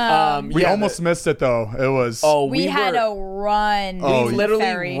 We Yeah, almost missed it though. It was We had were- to run. Oh, We yeah. literally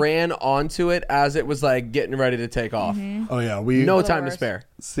ferry. ran onto it as it was like getting ready to take off. oh yeah, we No the time to worst. spare.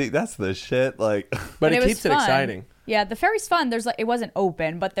 See, that's the shit. Like, But And it was keeps it fun. exciting. Yeah, the ferry's fun. There's like it wasn't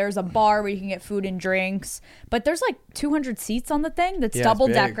open, but there's a bar where you can get food and drinks. But there's like 200 seats on the thing. That's Yeah, it's double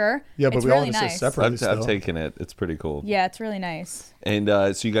big. decker. Yeah, but it's we all really just sit nice. separately. I've still. taken it. It's pretty cool. Yeah, it's really nice. And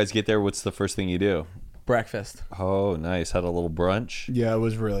so you guys get there. What's the first thing you do? Breakfast. Oh, nice. Had a little brunch. Yeah, it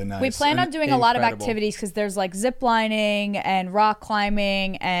was really nice. We plan And- on doing a lot of incredible. activities because there's like zip lining and rock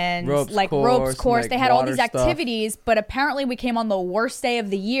climbing and Ropes like course, ropes course. like They had all water these stuff. activities, but apparently we came on the worst day of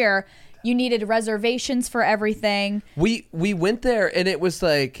the year. You needed reservations for everything. We went there and it was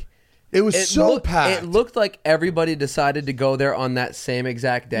like It was so packed. It looked like everybody decided to go there on that same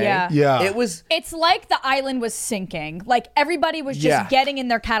exact day. Yeah. Yeah. It was It's like the island was sinking. Like everybody was just Yeah. getting in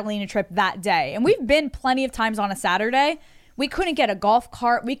their Catalina trip that day. And we've been plenty of times on a Saturday. We couldn't get a golf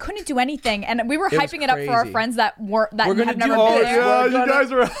cart. We couldn't do anything. And we were was hyping it up for our crazy. friends that We're have gonna never do been this. there. yeah, We're you gonna-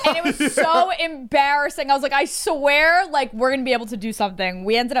 guys were. And it was so embarrassing. I was like, I swear, like, we're going to be able to do something.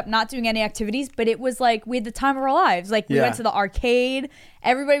 We ended up not doing any activities, but it was like we had the time of our lives. Like, we Yeah. went to the arcade.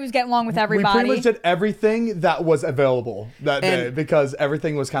 Everybody was getting along with We everybody. pretty much did everything that was available that day And- because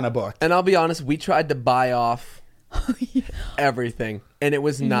everything was kind of booked. and I'll be honest, we tried to buy off everything and it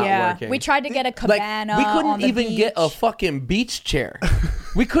was not yeah. working. We tried to get a like cabana. we on couldn't the even get a beach. fucking beach chair.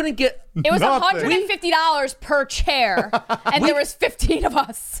 We couldn't get It was Nothing. $150 per chair, and there was 15 of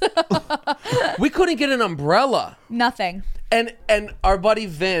us. we couldn't get an umbrella. Nothing. And our buddy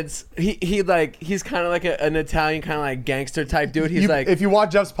Vince, he's kind of like an Italian kind of like gangster type dude. He's like if you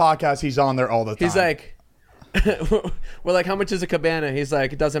watch Jeff's podcast, he's on there all the time. he's like we're like, how much is a cabana? He's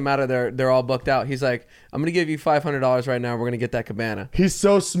like, it doesn't matter. They're all booked out. He's like, I'm gonna give you $500 right now. We're gonna get that cabana. he's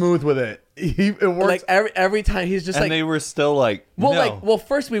so smooth with it. It works. Like every time he's just And like, they were still like, no.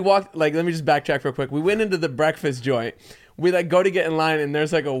 first we walked, like, let me just backtrack real quick. We went into the breakfast joint. We like go to get in line and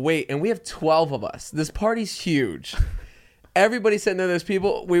there's like a wait and we have 12 of us. This party's huge. Everybody's sitting there. There's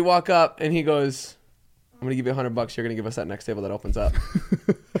people. We walk up and he goes, I'm going to give you $100. You're going to give us that next table that opens up.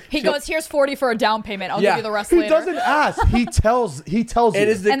 He goes, here's 40 for a down payment. I'll Yeah. give you the rest he later. doesn't ask. He tells you. It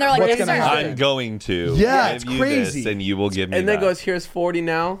is the And they're like, What's "Is gonna there-" happen? I'm going to Yeah, give it's you crazy. this and you will give me and that. then goes, here's 40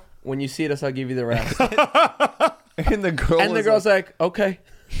 now. When you see us, I'll give you the rest. and the girl And the was girl's like, okay.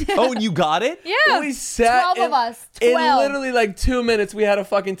 oh, and you got it? Yeah. We sat 12 of in- us. In 12. literally like 2 minutes, we had a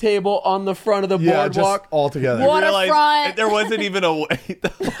fucking table on the front of the Yeah, boardwalk. just all together. What? Realized Waterfront. there wasn't even a wait.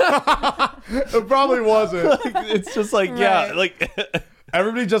 It probably wasn't. It's just like, yeah, Right. like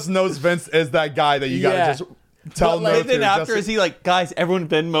Everybody just knows Vince is that guy that you Yeah. gotta just. tell But, like, no And then to. after, Justin. is he like, guys, everyone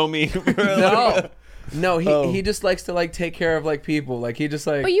Venmo me? No, he Oh. he just likes to like take care of like people. Like he just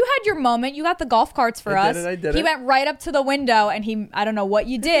like. But you had your moment. You got the golf carts for I us. did it, I did he it. went right up to the window and I don't know what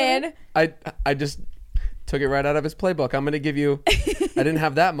you did. I just took it right out of his playbook. I'm gonna give you. I didn't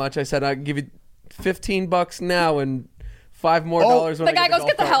have that much. I said I'd give you $15 now and $5 more when The I guy get goes,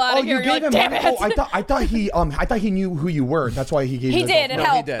 "Get the golf hell cart." out of here!" You're like, "Damn it!" Oh, I thought he knew who you were. That's why he gave He you. the did. golf It cart.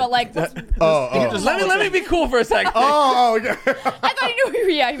 helped, did. but like, Let me be cool for a second. Oh, okay. I thought he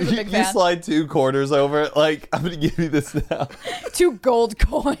knew. Yeah, he was a big You fan. slide 2 quarters over. Like, I'm gonna give you this now. 2 gold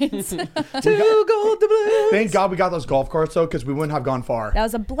coins. Two gold doubloons. Thank God we got those golf carts though, because we wouldn't have gone far. That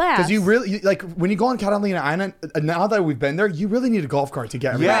was a blast. Because you really like when you go on Catalina Island. Now that we've been there, you really need a golf cart to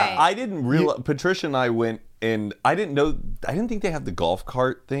get everywhere. Yeah, Right. I didn't realize. Patricia and I went, and I didn't know. I didn't think they had the golf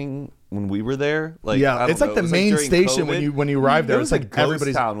cart thing when we were there. Like, I Yeah, don't it's like know. the It was, main during station COVID. when you arrive there. It It's was like a ghost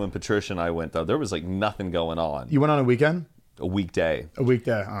everybody's. town when Patricia and I went though. There was like nothing going on. You went on a weekend, A weekday. a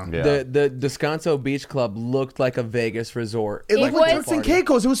weekday. Oh. Yeah. The Descanso Beach Club looked like a Vegas resort. It looked was- like Turks and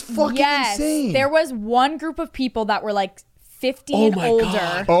Caicos. It was fucking yes, insane. there was one group of people that were like 50 Oh and my older.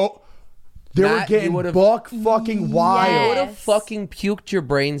 God. Oh, they were Matt, you getting would've- buck fucking wild. Yes. You would have fucking puked your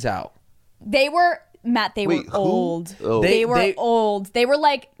brains out. They were Matt. They Wait, were who? old. Oh. They were They- old. They were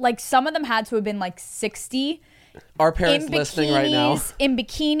like some of them had to have been like 60. Our parents in listening right now.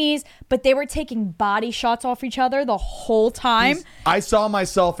 bikinis, but they were taking body shots off each other the whole time. I saw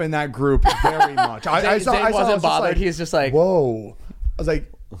myself in that group very much. I Zane wasn't I was just bothered. like, He's just like, whoa. I was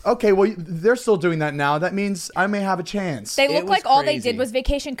like, okay, well, they're still doing that now. That means I may have a chance. They It looked was like all they crazy. did was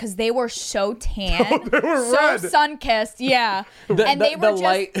vacation because they were so tan, they were so red. sun kissed, yeah. and they were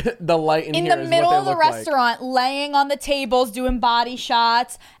just the light in in here the is middle what they of the look like. restaurant, laying on the tables, doing body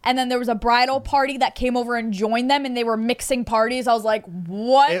shots. And then there was a bridal party that came over and joined them, and they were mixing parties. I was like,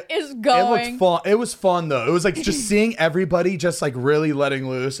 "What is It going?" looked fun. It was fun though. It was like just seeing everybody just like really letting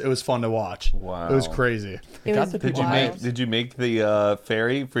loose. It was fun to watch. Wow. It was crazy. It was Did you wild. make the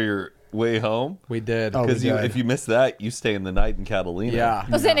ferry for your way home? We did. Oh, Because we did. if you miss that, you stay in the night in Catalina. Yeah.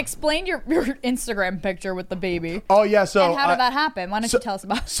 Listen, explain your Instagram picture with the baby. Oh yeah. So And how did that happen? Why don't you tell us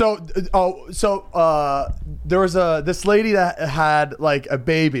about it? So there was this lady that had like a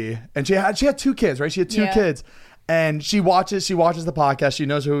baby, and she had 2 kids, right? She had 2 Yeah. kids, and she watches the podcast. She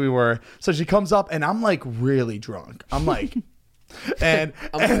knows who we were, so she comes up, and I'm like really drunk. I'm like.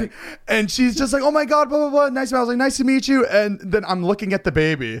 And she's just like, oh my god, blah blah blah, nice. I was like, nice to meet you. And then I'm looking at the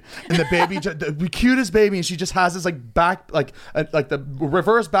baby, and the baby, the cutest baby, and she just has this like back, like the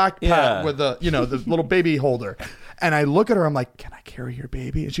reverse backpack Yeah. with the the little baby holder. And I look at her, I'm like, can I carry your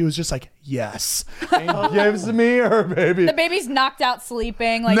baby? And she was just like, yes, and gives me her baby. The baby's knocked out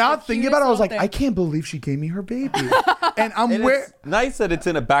sleeping. Like Now the thinking about it, I was like, cutest I can't believe she gave me her baby. And I'm And where. it's nice that it's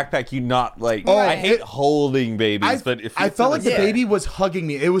in a backpack. You not like. Oh, I hate it- holding babies, but if I it's felt in like a the sack- baby was hugging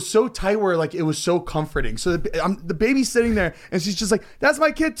me. It was so tight where like it was so comforting. So the baby's sitting there and she's just like, that's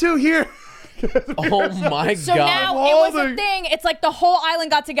my kid too, here. Oh my So god. now it was a Holding. thing. It's like the whole island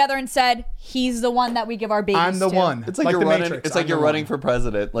got together and said, "He's the one that we give our babies I'm the to." one. It's like, the you're running. Matrix. It's like I'm you're the running one. for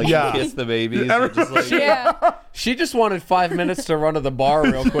president. Like Yeah. you kiss the babies. You're just like, Yeah. She just wanted 5 minutes to run to the bar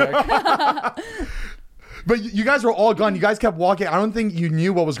real quick. But you guys were all gone. You guys kept walking. I don't think you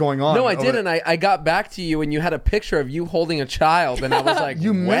knew what was going on. No, I Oh, didn't. I got back to you and you had a picture of you holding a child, and I was like,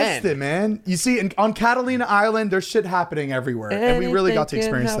 You when? missed it, man. You see, on Catalina Island, there's shit happening everywhere, and we really got to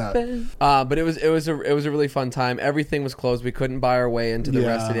experience that. But it was a really fun time. Everything was closed. We couldn't buy our way into the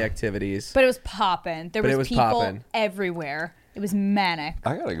rest of the Yeah. activities. But it was popping. There But it was was people poppin'. everywhere. It was manic.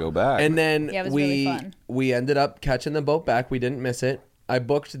 I gotta go back. And then Yeah, it was we really fun. we ended up catching the boat back. We didn't miss it. I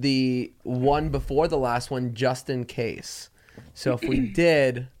booked the one before the last one just in case. So if we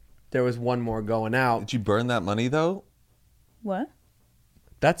did, there was one more going out. did you burn that money though? What?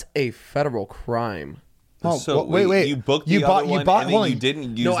 That's a federal crime. Oh, So wait. You booked the You bought- other you one, bought- and then hold you on.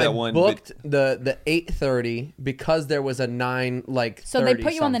 didn't use No, that I one. booked the 8:30 because there was a 9 like. So they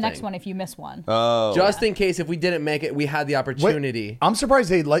put you on the next something. one if you miss one. Oh, Just in case if we didn't make it, we had the Wait, opportunity. I'm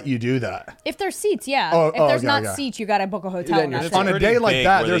surprised they let you do that. If there's seats, yeah. Oh, if there's okay, not okay. seats, you gotta book a hotel. Then and you're that's screwed. On a it. day like big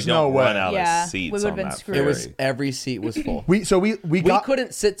that, where there's they don't no way. run out of Yeah, seats we would've on been that screwed. It was ferry. every seat was full. We We got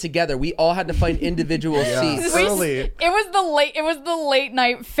couldn't sit together. We all had to find individual seats. We- early. It was the late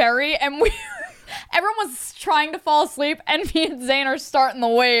night ferry, and Everyone was trying to fall asleep, and me and Zane are starting the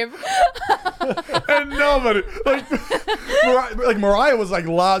wave. And nobody, Mariah was like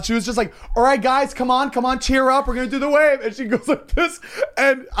loud. She was just like, all right, guys, come on, cheer up. We're going to do the wave. And she goes like this.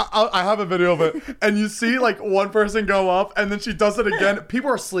 And I have a video of it. And you see like one person go up, and then she does it again. People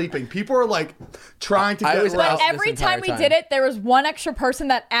are sleeping. People are like trying to get was rest. out this Every entire time we time. did it, there was one extra person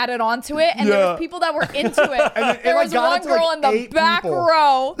that added on to it, and there Yeah. was people that were into it. it, There like, was got one up to, like, girl in the 8 back people.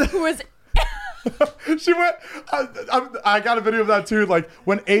 row who was She went. I got a video of that too. Like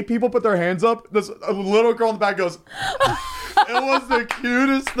when 8 people put their hands up, this a little girl in the back goes. It was the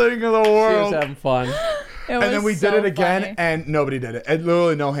cutest thing in the She was world. having fun. And then we did it again, and nobody did it. And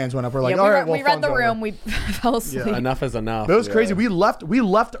literally no hands went up. We're like, Yeah, all right, well, we read fun's the over. room. We fell asleep. Yeah. Enough is enough. It was crazy. We left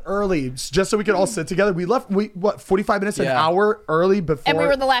early just so we could all sit together. We left 45 minutes, an Yeah. hour early before. And we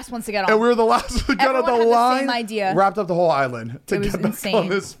were the last ones to get on. And we were the last to get on Everyone the had the line. same idea. Wrapped up the whole island to it was get back insane. on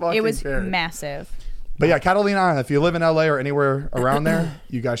this fucking It was ferry. massive. But yeah, Catalina Island. If you live in LA or anywhere around there,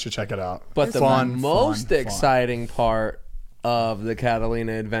 you guys should check it out. But the Fun, most fun. exciting part of the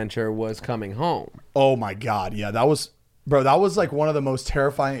Catalina adventure was coming home. Oh my god, yeah, that was like one of the most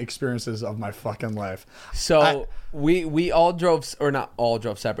terrifying experiences of my fucking life. So we all drove, or not all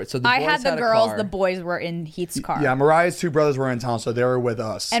drove separate. So the I boys had the a girls. car. The boys were in Heath's car. Yeah, Mariah's 2 brothers were in town, so they were with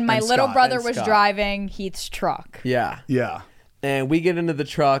us. And my little Scott. brother And was Scott. driving Heath's truck. Yeah. Yeah. And we get into the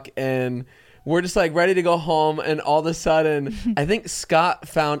truck and we're just like ready to go home. And all of a sudden, I think Scott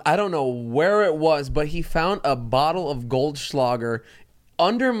found, I don't know where it was, but he found a bottle of Goldschlager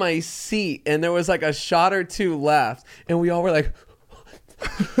under my seat. And there was like a shot or 2 left. And we all were like,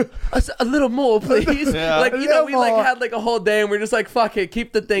 a little more, please. Yeah. Like, A you know, little we like more. had like a whole day and we're just like, fuck it,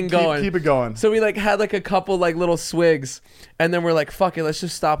 keep the thing going. Keep it going. So we like had like a couple like little swigs, and then we're like, fuck it, let's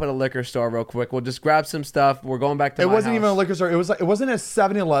just stop at a liquor store real quick. We'll just grab some stuff. We're going back to It my wasn't even a house. liquor store. It was like, it wasn't a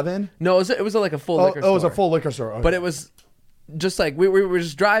 7-Eleven. No, it was like a full Oh, liquor store. it was a full liquor store. Okay. But it was just like we were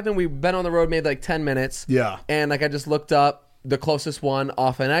just driving. We've been on the road maybe like 10 minutes. Yeah. And like I just looked up the closest one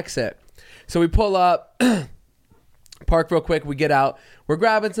off an exit. So we pull up, park real quick. We get out. We're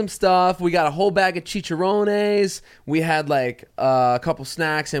grabbing some stuff. We got a whole bag of chicharrones. We had like a couple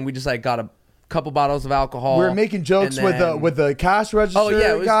snacks, and we just like got a couple bottles of alcohol. we were making jokes And then- with the cash register. Oh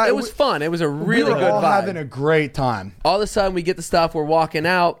yeah, guy. it was fun. It was a really we were good all vibe. having a great time. All of a sudden we get the stuff, we're walking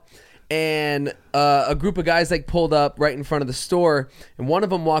out, and a group of guys like pulled up right in front of the store, and one of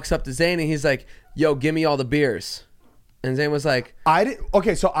them walks up to Zane and he's like, yo, give me all the beers. And Zane was like, I didn't.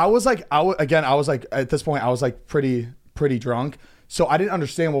 Okay, so I was like, I was like, at this point, I was like pretty drunk, so I didn't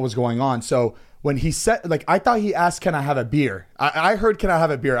understand what was going on. So when he said, like, I thought he asked, "Can I have a beer?" I heard, "Can I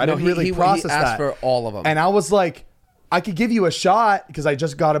have a beer?" I No, didn't really he process asked that. for all of them. And I was like, I could give you a shot because I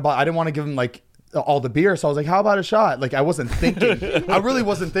just got I didn't want to give him like all the beer, so I was like, how about a shot? Like, I wasn't thinking. I really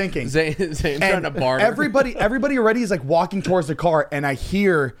wasn't thinking. Zane trying to barter. Everybody already is like walking towards the car, and I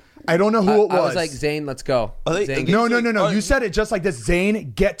hear, I don't know who it was. I was like, Zane, let's go. Are they- Zane, no. Are- You said it just like this.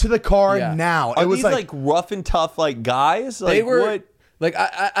 Zane, get to the car Yeah. now. Are It was these like rough and tough like guys? Like they were what? like,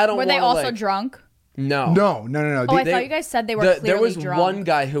 I don't Were want they to also like, drunk? No. no. Oh, I thought you guys said they were clearly there was drunk. one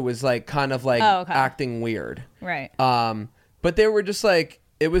guy who was like kind of like Oh, okay. acting weird. Right. But they were just like,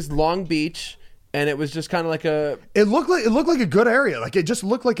 it was Long Beach, and it was just kind of like a It looked like a good area. Like it just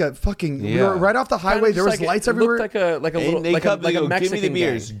looked like a fucking. We Yeah. were right off the kind of highway. just There was like lights it everywhere. looked like a little And they like come a, like to a go, Mexican give me the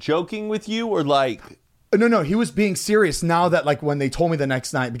beers, gang. joking with you or like No, he was being serious now that like when they told me the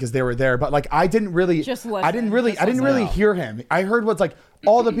next night because they were there. But like I didn't really Just listen. I didn't really Just really hear him. I heard what's like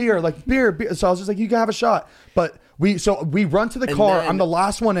all the beer, like beer. So I was just like, you can have a shot. But we run to the And car. then- I'm the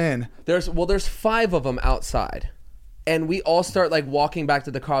last one in. There's 5 of them outside, and we all start like walking back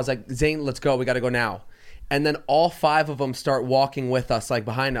to the car. I was like, Zane, let's go. We got to go now. And then all 5 of them start walking with us, like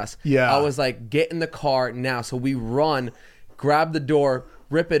behind us. Yeah. I was like, get in the car now. So we run, grab the door,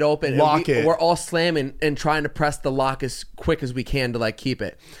 rip it open, Lock and it. we're all slamming and trying to press the lock as quick as we can to like keep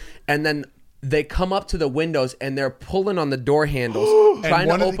it. And then they come up to the windows and they're pulling on the door handles, trying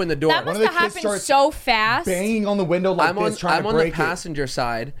one to of the- open the door. That One must of the have kids happened starts so fast. Banging on the window like this, trying I'm to on the break it. passenger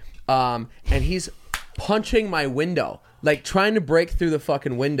side, and he's punching my window, like trying to break through the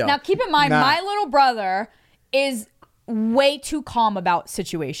fucking window. Now, keep in mind, Nah. my little brother is way too calm about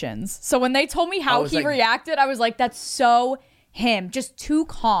situations. So when they told me I how was he like- reacted, I was like, that's so him. Just too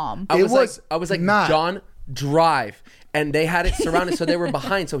calm. I It was was like, not. John, drive. And they had it surrounded, so they were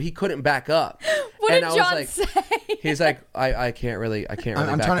behind, so he couldn't back up. What and did I was John like, say? He's like, I can't really I'm back trying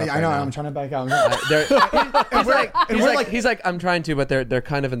up to. I right know. now. I'm trying to back out. He's like, I'm trying to, but they're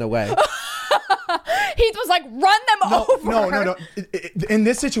kind of in the way. He was like, run them over. No. In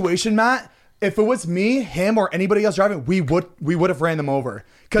this situation, Matt, if it was me, him, or anybody else driving, we would have ran them over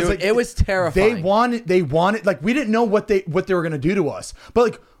because Dude, it was terrifying. They wanted like we didn't know what they were gonna do to us, but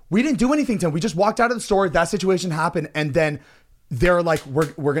like we didn't do anything to them. We just walked out of the store. That situation happened, and then they're like, we're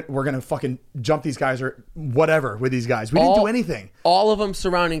gonna fucking jump these guys or whatever with these guys. We didn't do anything. All of them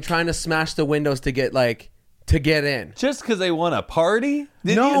surrounding, trying to smash the windows to get in. Just because they want a party?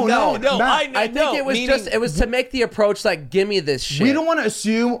 No, Matt, I think it was to make the approach like, give me this shit. We don't want to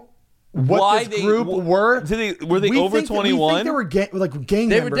assume what this group were. Were they over 21? We think they were gang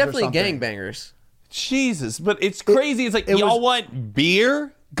They members were or definitely something. gangbangers. Jesus, but it's crazy. It's like, it y'all was- want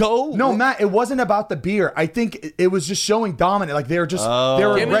beer? Go. No, Matt, it wasn't about the beer. I think it was just showing dominant. Like they were just they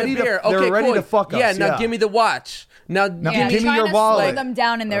were Give me ready the beer. to they Okay, were ready cool. to fuck us. Yeah, now give me the watch. Now Yeah, give me trying your to wallet. slow them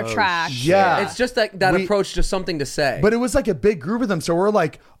down in their tracks. Yeah. It's just that approach to something to say. But it was like a big group of them, so we're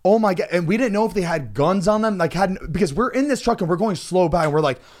like, oh my god, and we didn't know if they had guns on them, like because we're in this truck and we're going slow by, and we're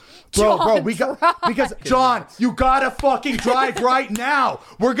like, bro, we got because John, you gotta fucking drive right now.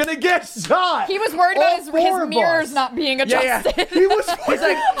 We're gonna get shot. He was worried All about four his of mirrors us. not being Yeah. adjusted. He was.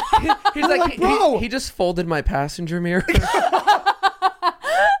 he's like, bro. he just folded my passenger mirror.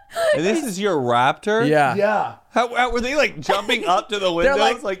 And this is your Raptor? Yeah. Yeah. How were they like jumping up to the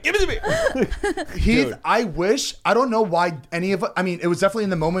windows? like- Give me the beer. Heath, I wish, I don't know why any of us, I mean, it was definitely in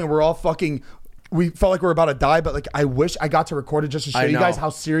the moment we're all fucking, we felt like we were about to die, but like, I wish I got to record it just to show I you know. guys how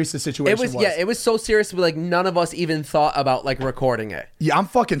serious the situation was. It was so serious, but like none of us even thought about like recording it. Yeah, I'm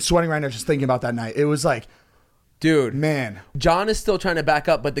fucking sweating right now just thinking about that night. It was like, Dude, man. John is still trying to back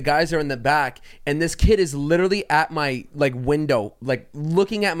up, but the guys are in the back, and this kid is literally at my like window, like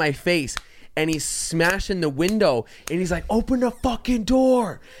looking at my face, and he's smashing the window, and he's like, "Open the fucking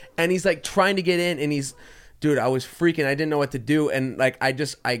door!" And he's like trying to get in, and dude, I was freaking. I didn't know what to do, and like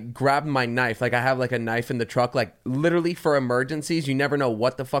I grabbed my knife, like I have like a knife in the truck, like literally for emergencies. You never know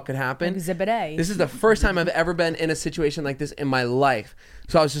what the fuck could happen. Exhibit A. This is the first time I've ever been in a situation like this in my life.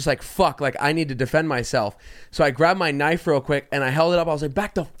 So I was just like, fuck, like I need to defend myself. So I grabbed my knife real quick and I held it up. I was like,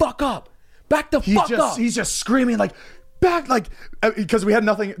 back the fuck up. Back the fuck up. He's just screaming like, back, like, because we had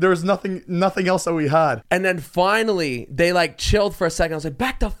nothing, there was nothing else that we had. And then finally they like chilled for a second. I was like,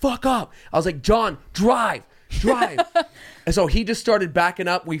 back the fuck up. I was like, John, drive. And so he just started backing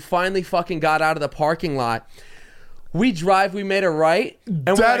up. We finally fucking got out of the parking lot. We drive, we made a right, and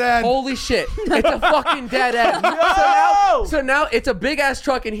we're Dead like, end. holy shit, it's a fucking dead end. So now it's a big ass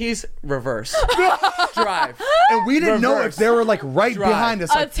truck and he's reverse. Drive. And we didn't know Reverse. if they were like right Drive. behind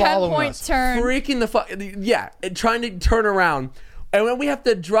us, A like following 10-point us. turn. Freaking the fuck, yeah, and trying to turn around. And when we have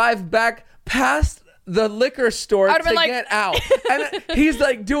to drive back past the liquor store I to would've been like- get out. And he's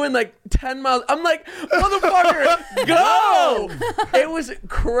like doing like 10 miles. I'm like, motherfucker, go! It was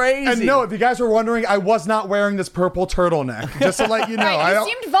crazy. And no, if you guys were wondering, I was not wearing this purple turtleneck. Just to let you know. Right, you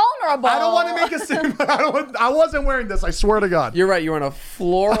seemed vulnerable. I don't want to make a scene, but I wasn't wearing this. I swear to God. You're right. You were in a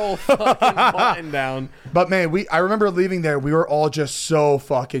floral fucking button down. But man, I remember leaving there. We were all just so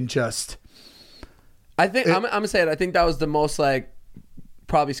fucking just. I think I'm gonna say it. I think that was the most like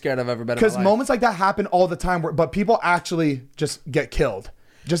probably scared I've ever been. Because in my life. moments like that happen all the time, but people actually just get killed.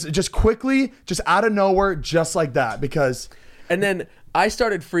 Just quickly, just out of nowhere, just like that. Because. And then I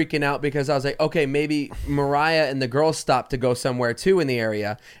started freaking out because I was like, okay, maybe Mariah and the girls stopped to go somewhere too in the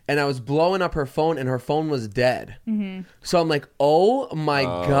area. And I was blowing up her phone and her phone was dead. Mm-hmm. So I'm like, oh my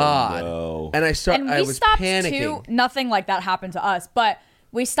God. no. And And we I was stopped panicking. too. Nothing like that happened to us, but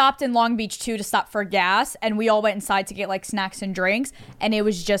we stopped in Long Beach too to stop for gas, and we all went inside to get like snacks and drinks, and it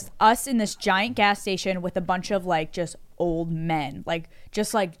was just us in this giant gas station with a bunch of like just old men, like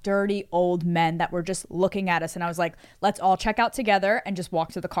just like dirty old men that were just looking at us, and I was like, let's all check out together and just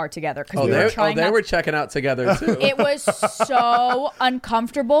walk to the car together because we were trying they not were checking out together too. it was so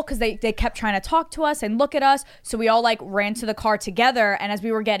uncomfortable because they kept trying to talk to us and look at us. So we all like ran to the car together. And as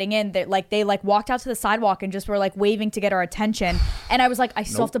we were getting in, they walked out to the sidewalk and just were like waving to get our attention. And I was like, I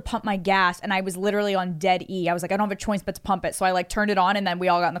still have to pump my gas. And I was literally on dead E. I was like, I don't have a choice but to pump it. So I like turned it on, and then we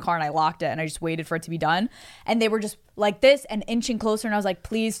all got in the car and I locked it and I just waited for it to be done. And they were just like this and inching closer. And I was like,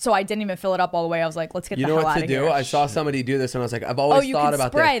 please. So I didn't even fill it up all the way. I was like, let's get You the know hell what out to of do? here. I saw somebody do this and I was like, I've always you thought can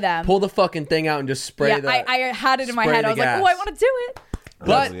about spray this. them. Pull the fucking thing out and just spray Yeah, the I had it in my spray head. the I was like, gas. oh, I want to do it.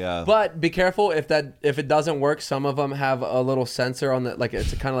 But Yeah. but be careful if it doesn't work. Some of them have a little sensor on the, like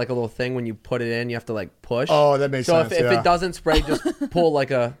it's kind of like a little thing when you put it in, you have to like push. Oh, that makes sense, So if yeah. it doesn't spray, just pull like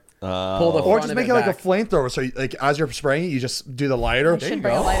a pull the Or front just of make it like a back. flamethrower. So like as you're spraying it, you just do the lighter. I should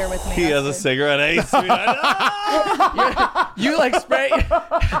bring a lighter with me. He has a That's good. cigarette ace. You like spray.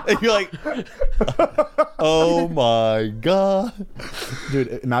 And you're like, oh my God.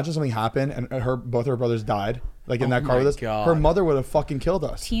 Dude, imagine something happened and both her brothers died, like in that car my with us, God. her mother would have fucking killed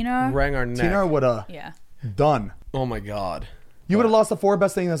us. Tina. Rang our neck. Tina would have Yeah. done. Oh my God. You would have lost the 4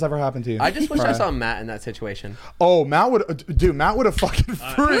 best thing that's ever happened to you. I just wish I Right. saw Matt in that situation. Oh, Matt would, dude. Matt would have fucking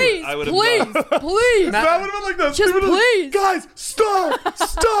freaked. Please, I would've please, please. Matt would have been like this. Just He would've- please. guys, stop,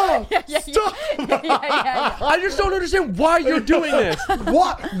 stop, stop. Yeah. I just don't understand why you're doing this.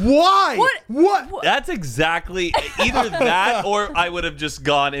 What? Why? What? That's exactly either that or I would have just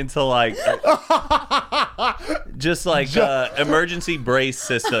gone into like just like emergency brace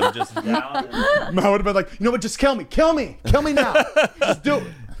system just down. Matt would have been like, you know what? Just kill me now. Just do it.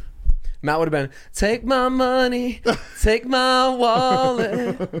 Matt would have been, take my money, take my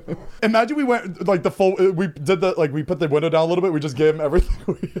wallet. Imagine we went like the full. We did the like we put the window down a little bit. We just gave him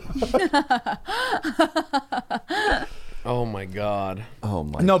everything. Oh my God. Oh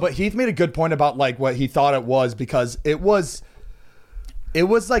my. No, but Heath made a good point about like what he thought it was because it was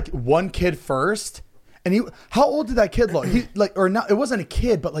like one kid first. And how old did that kid look? He like or not? It wasn't a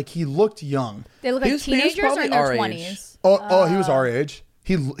kid, but like he looked young. They look He like was- he was teenagers or probably in their our age. 20s. Oh, he was our age.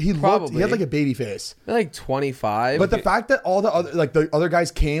 He looked. He Probably. had like a baby face. They're like 25. But the fact that all the other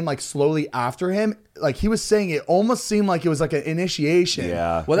guys came like slowly after him, like he was saying, it almost seemed like it was like an initiation.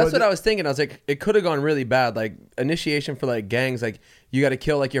 Yeah. Well, that's what I was thinking. I was like, it could have gone really bad. Like initiation for like gangs, like you got to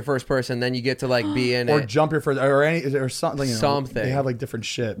kill like your first person, then you get to like be in Or it. jump your first or any or something. You know, Something. They have like different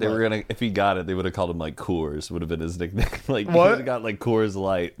shit. They but- were gonna, if he got it, they would have called him like Coors. Would have been his nickname. Like he What? would have got like Coors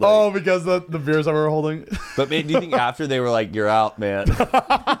Light. Like, Oh, because the beers that we were holding. but man, do you think after they were like, "You're out, man.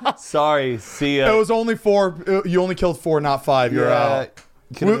 Sorry, see ya." It was only 4. You only killed 4, not 5. You're out.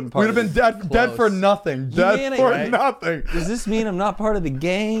 Could've We'd been part have of been it. dead for Close. nothing. Dead man, for right? nothing. Does this mean I'm not part of the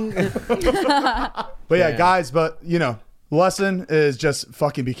gang? But yeah, Damn. guys. But you know, lesson is just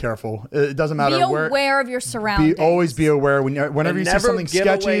fucking be careful. It doesn't matter Be where. aware of your surroundings. Always be aware whenever And you see never something give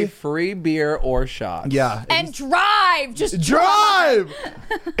sketchy. away free beer or shots. Yeah. And drive. Just drive.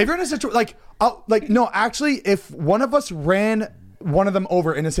 If you're in a situation no, actually, if one of us ran one of them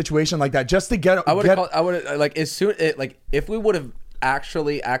over in a situation like that, just to get, I would have like as soon like if we would have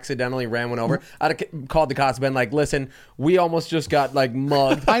actually accidentally ran one over, I'd have called the cops, been like, listen, we almost just got like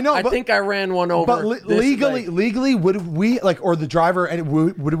mugged. I know, I but- think I ran one over. But This, legally, would we like, or the driver, and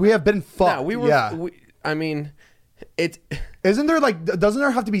would we have been fucked? no, we were. Yeah. I mean, it. Isn't there like, doesn't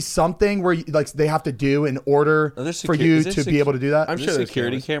there have to be something where like they have to do in order Are there for secu- you is there to be able to do that? I'm Is sure there there's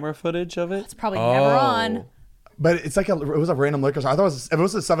security cameras. camera footage of it? It's probably never on. But it's like it was a random liquor store. I thought if it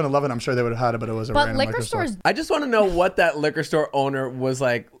was a 7-Eleven, I'm sure they would have had it, but it was a But random liquor store. stores. I just want to know what that liquor store owner was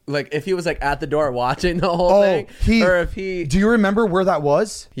like if he was like at the door watching the whole Oh, thing, or if he. Do you remember where that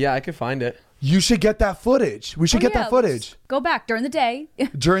was? Yeah, I could find it. You should get that footage. We should get that footage Go back during the day.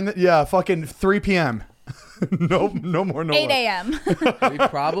 during the fucking 3 p.m. no more. 8 a.m. We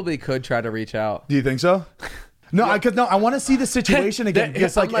probably could try to reach out. Do you think so? No, I want to see the situation again.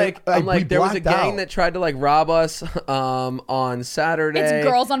 Because I'm like, we there was a blacked gang out. that tried to like rob us on Saturday. It's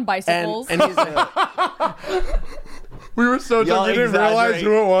girls on bicycles. And he's like, We were so drunk, we didn't realize exaggerate-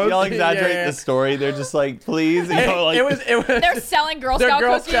 who it was. Y'all exaggerate Yeah. the story. They're just like, please. You know, like, it was They're selling Girl they're Scout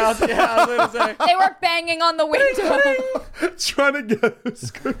Girl cookies. Scouts. Yeah, I was gonna say. They were banging on the window. Trying to get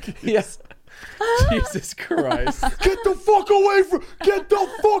us cookies. Yes. Jesus Christ. Get the fuck away from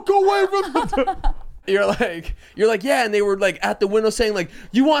the You're like, yeah, and they were like at the window saying like,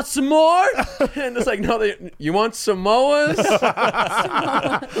 you want some more? And it's like, no, you want Samoas?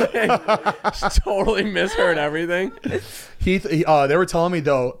 Totally misheard everything. Heath, they were telling me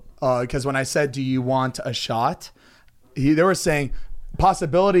though, because when I said, "Do you want a shot?" They were saying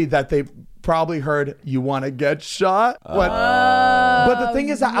possibility that they probably heard, "You want to get shot?" But the thing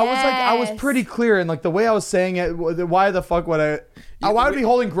is, that I was yes. pretty clear, and like the way I was saying it, why the fuck would I? Why would I be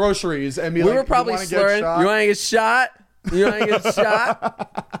holding groceries and be We like, were probably "You wanna get slurring. shot?" You want to get shot? You want to get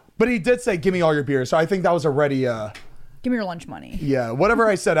shot? But he did say, "Give me all your beer," so I think that was already Give me your lunch money. yeah. Whatever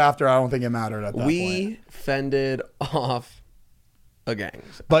I said after, I don't think it mattered at that point. We fended off a gang.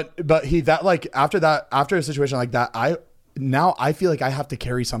 But after a situation like that, I feel like I have to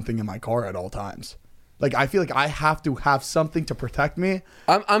carry something in my car at all times. Like I feel like I have to have something to protect me.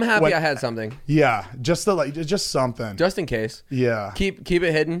 I'm happy When- I had something Yeah, just something. just in case. Yeah, Keep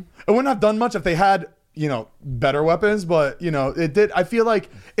it hidden. it wouldn't have done much if they had better weapons, but it did. I feel like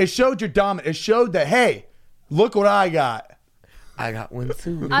it showed your dominant. It showed that, hey, look what I got. I got one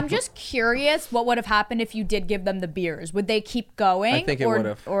too. I'm just curious what would have happened if you did give them the beers. Would they keep going? I think it or,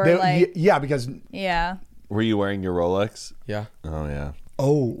 would've. Or They- like, yeah, because yeah. were you wearing your Rolex? Yeah. Oh yeah.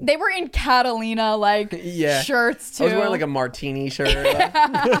 They were in Catalina, like, Yeah. shirts, too. I was wearing like a martini shirt.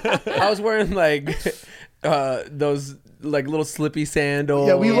 I was wearing like those like little slippy sandals.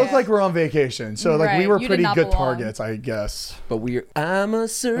 Yeah, we Yeah. look like we're on vacation, so like we Right. were You did pretty not good belong. targets, I guess. But I'm a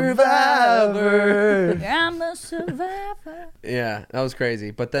survivor. I'm a survivor. Yeah, that was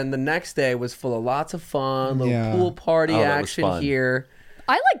crazy. But then the next day was full of lots of fun, little Yeah. pool party Oh, that was action fun. here.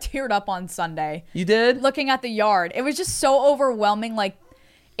 I like teared up on Sunday You did? looking at the yard. It was just so overwhelming. Like,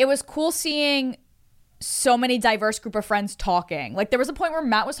 it was cool seeing so many diverse group of friends talking. Like, there was a point where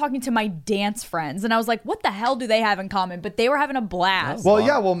Matt was talking to my dance friends, and I was like, what the hell do they have in common? But they were having a blast.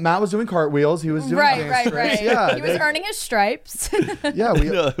 Well, Matt was doing cartwheels. He was doing right, dance right, tricks. right. Yeah, He was earning his stripes. yeah, we,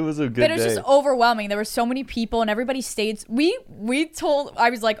 No, it was a good But it was day. just overwhelming. There were so many people, and everybody stayed. I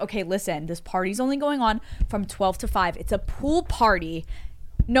was like, okay, listen, this party's only going on from 12 to 5. It's a pool party.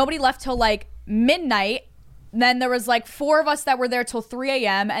 Nobody left till like midnight. Then there was like 4 of us that were there till 3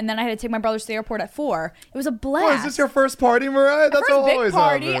 a.m. And then I had to take my brothers to the airport at 4. It was a blast. Oh, is this your first party, Mariah? That's first big always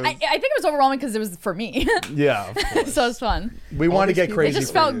party? happens. I think it was overwhelming because it was for me. Yeah, of course. So it was fun. We want to these get people- crazy. It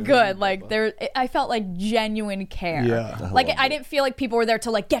just for felt you. good. Like I felt like genuine care. Yeah. Like I didn't feel like people were there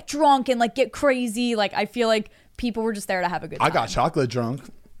to like get drunk and like get crazy. Like I feel like people were just there to have a good time. I got chocolate drunk.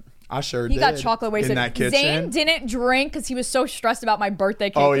 I sure did. He got chocolate wasted. in that kitchen. Zane didn't drink because he was so stressed about my birthday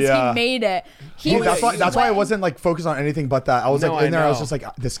cake. Oh, 'cause yeah. he made it. He Oh, was that's why I sweating. wasn't like focused on anything but that. I was No, like in I there. I was know. just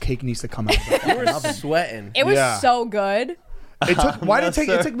like, this cake needs to come out. Of the You were fucking oven. sweating. It was Yeah. so good. It took. Why did it take?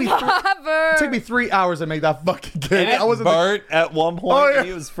 It took me. Ever. It took me 3 hours to make that fucking cake. And I wasn't. Like, Bert at one point. Oh, yeah. And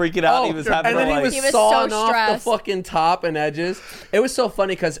he was freaking out. he was having and then to, he like, was, He was sawing so off stressed. the fucking top and edges. It was so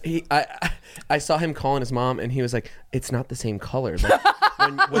funny because I saw him calling his mom and he was like, "It's not the same color.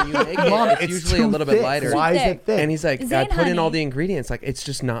 Like, when you make it, Mom, it's it's usually too a little thick. bit lighter." Why is Thick. it thick? And he's like, I Zane, put in all honey. the ingredients. Like, it's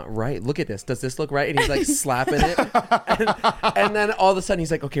just not right. Look at this. Does this look right? And he's like slapping it. And then all of a sudden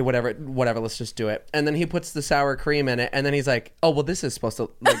he's like, okay, whatever, let's just do it. And then he puts the sour cream in it. And then he's like, oh, well, this is supposed to,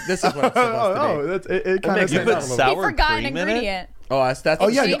 like, this is what it's supposed to oh, be. that's, it kind of. makes You sense. put a little sour He forgot an cream in it? ingredient. Oh, that's Oh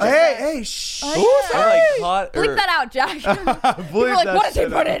yeah. Change Hey, it. hey, shh. Oh, yeah. I like caught or Bleep that out, Jack. People were like, that what did he shit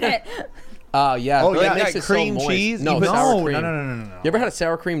put out. in it? Yeah. Oh, but yeah. it makes That it so cream moist. cheese? No, You put- sour No, cream. no. You ever had a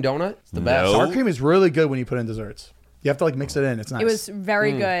sour cream donut? It's the best. No. Sour cream is really good when you put it in desserts. You have to like mix it in. It's nice. It was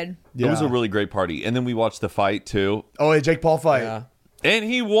very good. It was Yeah. a really great party. And then we watched the fight too. Oh, a Jake Paul fight. Yeah. And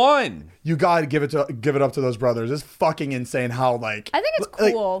he won. You gotta give it up to those brothers. It's fucking insane how like I think it's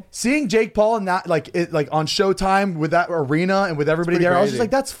like, cool. seeing Jake Paul and that like it like on Showtime with that arena and with everybody pretty there. I was just crazy.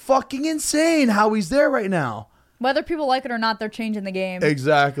 like, that's fucking insane how he's there right now. Whether people like it or not, they're changing the game.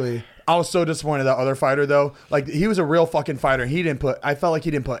 Exactly. I was so disappointed that other fighter though. Like he was a real fucking fighter. I felt like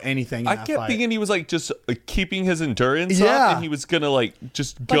he didn't put anything in I that kept fight. thinking he was like just keeping his endurance Yeah. up and he was going to like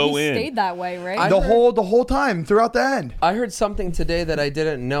just But go he in. stayed that way, right? the whole time throughout the end. I heard something today that I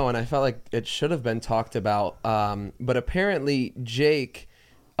didn't know, and I felt like it should have been talked about. But apparently, Jake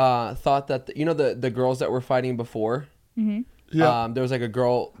thought that the girls that were fighting before. Yeah. There was like a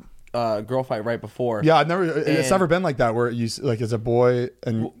girl fight right before. Yeah, it's And- never been like that where you like as a boy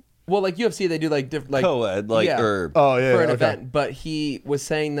and Well, like UFC, they do like different like Co-ed, like, or oh yeah, for an okay. event. But he was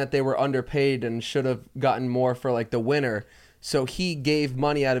saying that they were underpaid and should have gotten more for like the winner. So he gave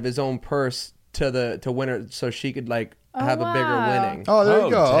money out of his own purse to winner so she could like have a bigger wow. winning. Oh, there Oh,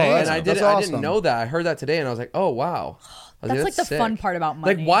 you go. Oh, dang. that's, And I that's didn't awesome. know that. I heard that today, and I was like, oh wow. I was That's like the sick. fun part about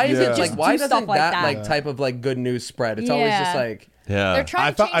money. Like why is Yeah. it like Just why do doesn't stuff like that that. like type of like good news spread? It's always just Yeah. like yeah. They're trying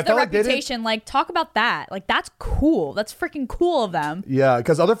I to felt- change I their felt like they didn't- reputation. Like, talk about that. Like, that's cool. That's freaking cool of them. Yeah,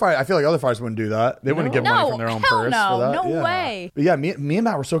 because I feel like other fighters wouldn't do that. They wouldn't give money No, from their own hell purse no. for that. No Yeah. way. But yeah, me and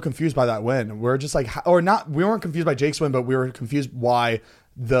Matt were so confused by that win. We're just like, or not. We weren't confused by Jake's win, but we were confused why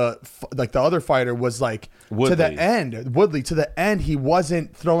the other fighter was like to Woodley. the end. Woodley to the end, he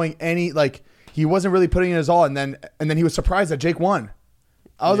wasn't throwing any like he wasn't really putting in his all, and then he was surprised that Jake won.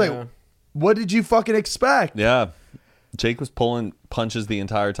 I was Yeah. like, what did you fucking expect? Yeah. Jake was pulling punches the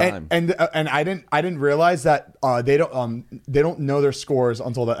entire time. And I didn't realize that they don't know their scores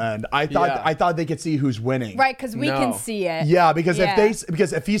until the end. I thought they could see who's winning. Right, because we No. can see it. Yeah, because Yeah.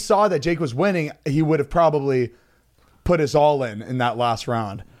 if he saw that Jake was winning, he would have probably put his all in that last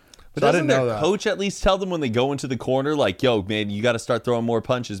round. But So I doesn't didn't know their that. coach at least tell them when they go into the corner, like, yo, man, you got to start throwing more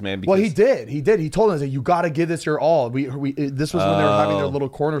punches, man? Well, Because he did. He told us that you got to give this your all. This was when they were having their little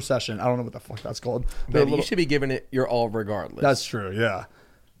corner session. I don't know what the fuck that's called. Their man, you little- should be giving it your all regardless. That's true. Yeah,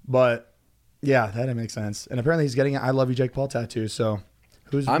 but yeah, that didn't make sense. And apparently, he's getting an "I love you, Jake Paul" tattoo. So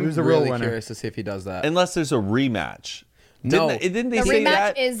who's I'm the really real winner? curious to see if he does that. unless there's a rematch. No. Didn't they The say rematch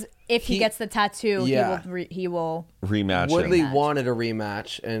that? is if he He- gets the tattoo, Yeah. he will. Rematch. Woodley him. Rematch. wanted a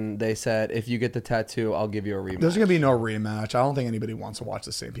rematch, and they said, if you get the tattoo, I'll give you a rematch. There's gonna be no rematch. I don't think anybody wants to watch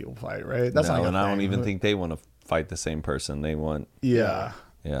the same people fight. Right? That's No, not. and I don't thing. even think they want to fight the same person. They want. Yeah.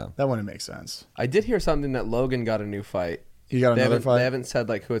 Yeah. That wouldn't make sense. I did hear something that Logan got a new fight. You got They another haven't, fight? they haven't said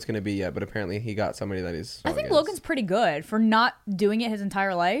like who it's going to be yet, but apparently he got somebody that he's. I strong think against. Logan's pretty good for not doing it his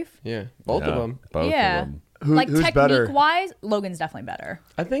entire life. Yeah, both of them. Both Yeah. of them. Like who's technique better? wise, Logan's definitely better.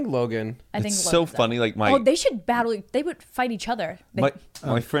 I think Logan. I think It's so Logan's funny. Like Oh, they should battle. They would fight each other. They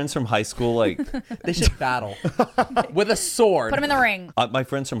my friends from high school, like They should battle with a sword. put him in the ring. my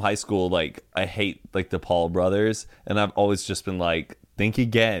friends from high school, like I hate like the Paul brothers, and I've always just been like, think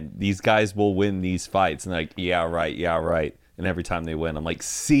again. These guys will win these fights, and like, yeah, right. And every time they win, I'm like,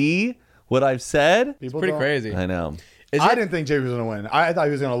 see what I've said? People Pretty don't- crazy. I know. I didn't think Jake was gonna win. I thought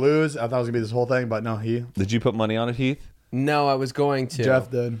he was gonna lose. I thought it was gonna be this whole thing, but no, Did you put money on it, Heath? No, I was going to. Jeff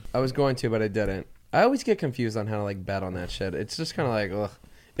did. I was going to, but I didn't. I always get confused on how to like bet on that shit. It's just kind of like, ugh.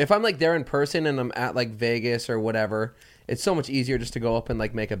 If I'm like there in person and I'm at like Vegas or whatever, it's so much easier just to go up and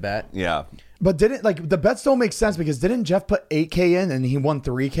like make a bet. Yeah. But didn't like the bets don't make sense because didn't Jeff put 8K in and he won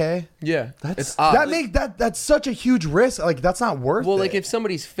 3K? Yeah, That's- it's odd. That's such a huge risk. Like that's not worth Well, it. like if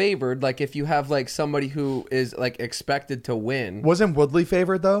somebody's favored, like if you have like somebody who is like expected to win. Wasn't Woodley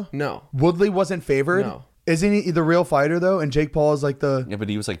favored though? No. Woodley wasn't favored. No. Isn't he the real fighter though? And Jake Paul is like the. Yeah, but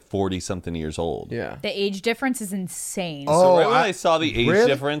he was like 40-something years old. Yeah. The age difference is insane. Oh, So right when I saw the age really?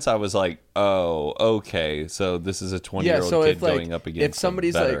 difference, I was like, oh, okay. So this is a 20-year-old so kid if like going up against if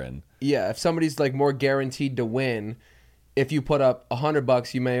somebody's a like veteran. if somebody's like more guaranteed to win, if you put up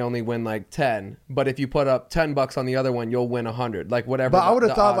 $100, you may only win like 10. But if you put up $10 on the other one, you'll win 100. Like whatever. But I would have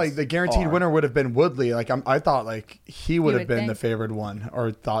the thought odds like the guaranteed are. winner would have been Woodley. Like I thought like he would have would been think. the favored one,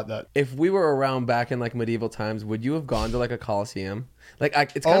 or thought that. If we were around back in like medieval times, would you have gone to like a coliseum? Like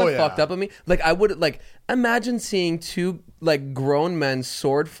it's kind Oh, of yeah. fucked up of me. Like I would like imagine seeing two like grown men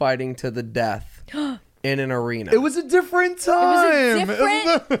sword fighting to the death in an arena. It was a different time.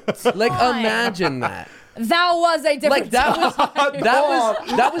 different like time. imagine that. That was a different. Like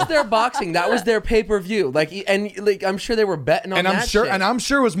that was their boxing. That was their pay per view. Like and like I'm sure they were betting on and that. I'm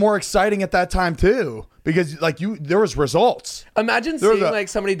sure it was more exciting at that time too because like there was results. Imagine There was seeing a- like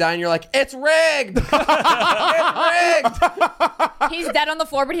somebody die and you're like, it's rigged. It's rigged. He's dead on the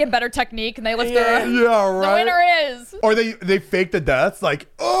floor, but he had better technique, and they lift Yeah. her. Yeah, The right. winner is. Or they fake the death like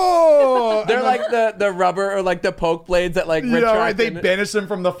oh They're like the rubber or like the poke blades that like yeah retract. right. They and- banish him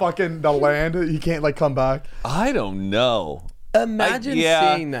from the land. He can't like come back. I don't know. Imagine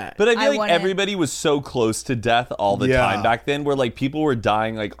seeing that. But I feel I like want it. everybody was so close to death all the Yeah. time back then, where like people were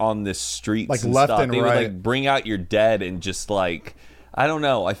dying like on the streets, Like, and left stuff. and They would right. like bring out your dead and just like, I don't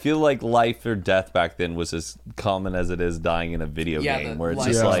know. I feel like life or death back then was as common as it is dying in a video game, where it's life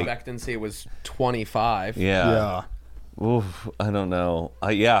just like, expectancy was 25. yeah, Oof, I don't know.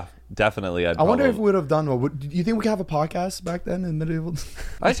 Yeah, definitely. I wonder if we would have done what. Do you think we could have a podcast back then in medieval?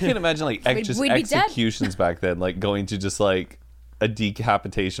 I just can't imagine like just we'd be dead. executions back then, like going to just like a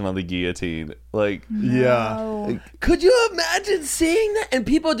decapitation on the guillotine, like. Yeah. Oh. Could you imagine seeing that? And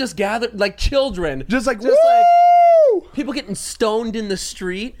people just gathered like children. Just like Woo! People getting stoned in the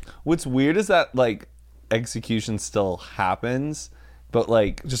street. What's weird is that like execution still happens, but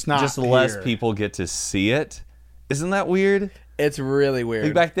like Just not less here. people get to see it. Isn't that weird? It's really weird.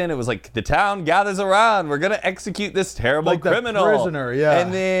 Like back then, it was like the town gathers around. We're gonna execute this terrible Like the criminal, prisoner, yeah.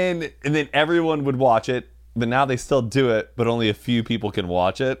 And then everyone would watch it. But now they still do it, but only a few people can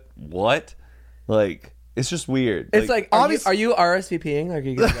watch it. What? Like it's just weird. It's like, are you, obvious- are you RSVPing? Like, are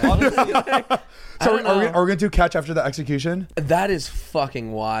you gonna So don't are we know. gonna do catch after the execution? that is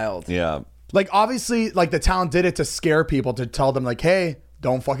fucking wild. yeah. Like obviously, like the town did it to scare people, to tell them like, hey,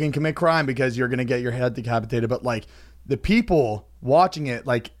 don't fucking commit crime because you're gonna get your head decapitated. But like the people watching it,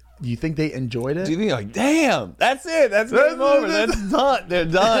 like, do you think they enjoyed it? Do you think like, damn, that's it, that's game over, that's done, they're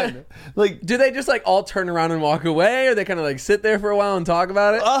done. Like, Do they just like all turn around and walk away, or they kind of like sit there for a while and talk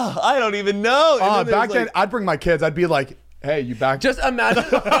about it? I don't even know. And then there's, Back then, like, I'd bring my kids. I'd be like, hey, you back? Just imagine.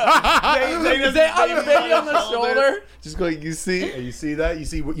 they on the baby on the shoulder. Just go. You see. Hey, you see that?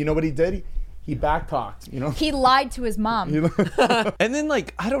 You know what he did? He back talked. You know. He lied to his mom. And then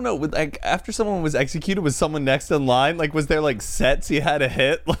like I don't know, with like after someone was executed, was someone next in line? Like was there like sets you had to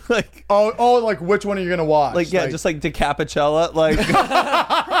hit? like Oh, like which one are you gonna watch? just like DeCapicella, like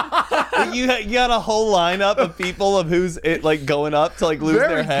you got a whole lineup of people of who's it like going up to like lose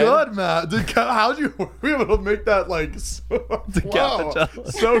very their head. good, Matt. How'd you be able to make that like wow,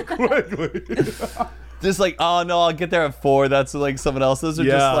 Capitella. so quickly? Just like, oh no, I'll get there at 4. That's like someone else. Those are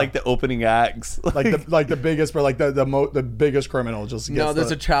Yeah. just like the opening acts. like the biggest, but like the biggest criminal just gets No, there's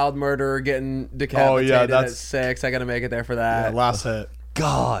the, a child murderer getting decapitated that's- at 6. I got to make it there for that. last hit.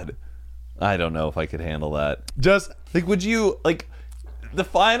 God, I don't know if I could handle that. Just Like, would you like the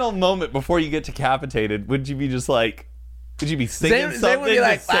final moment before you get decapitated? Would you be just like, Would you be singing Zane would be something,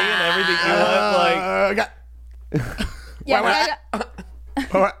 like, just saying everything you want? Like, Yeah,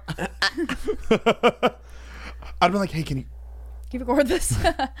 I'd be like, hey, can you, can you record this?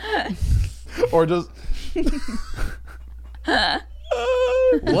 or just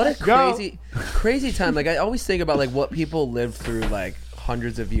What a Go. crazy time. Like I always think about like what people lived through like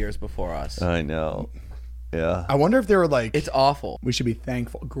hundreds of years before us. I know. Yeah. I wonder if they were like, It's awful. we should be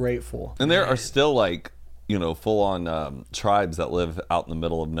thankful, grateful. And there are still like, full on tribes that live out in the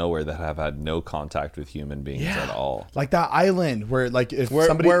middle of nowhere that have had no contact with human beings Yeah. at all. Like that island where like if Where,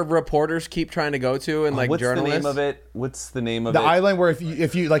 somebody where reporters keep trying to go to and like What's journalists. the name of it? What's the name of the it? island where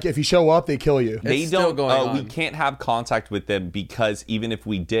if you show up, they kill you. They It's still don't. going We on. can't have contact with them because even if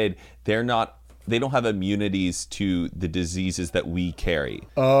we did, they don't have immunities to the diseases that we carry.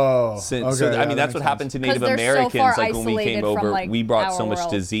 Oh, So, okay, so yeah, I mean, that that's makes what happened to 'Cause Native they're so Americans. far Like when we came isolated from, over, like, we brought so our much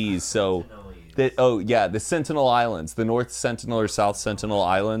world. disease. So that the Sentinel Islands, the North Sentinel or South Sentinel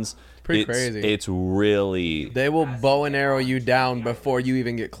Islands. Pretty it's, crazy. It's really. They will bow and arrow you down before you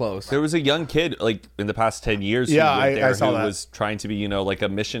even get close. There was a young kid like in the past 10 years Yeah, who went I there saw who that. was trying to be, like a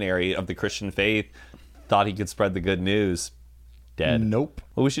missionary of the Christian faith, thought he could spread the good news. Dead. Nope.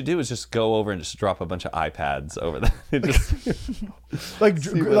 What we should do is just go over and just drop a bunch of iPads over there. Like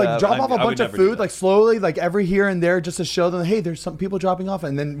what drop happens. off a I would bunch of never do food, that. like slowly, like every here and there, just to show them, hey, there's some people dropping off,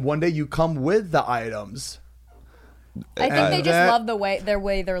 and then one day you come with the items, I think they just that- love their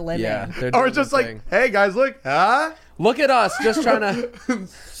way they're living. Yeah. they're or doing just their like, thing. hey guys, look, huh? Look at us just trying to.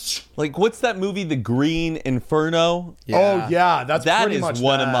 Like, what's that movie, The Green Inferno? Oh yeah, that's That pretty is much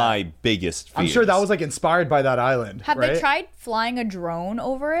one of that. my biggest fears. I'm sure that was like inspired by that island. Have right? they tried flying a drone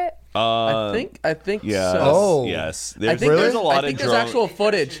over it? I think Yeah. so. Oh. Yes. I There's, think there's a lot I of think there's drone. actual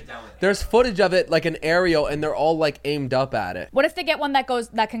footage. There's footage of it like an aerial, and they're all like aimed up at it. What if they get one that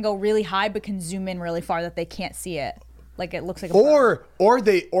can go really high but can zoom in really far that they can't see it? Like it looks like a bird. Or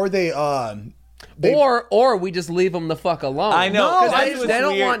they Or we just leave them the fuck alone. I know, No, 'Cause I they, just- they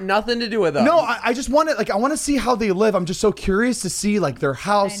don't weird. want nothing to do with us. No, I just want to I want to see how they live. I'm just so curious to see like their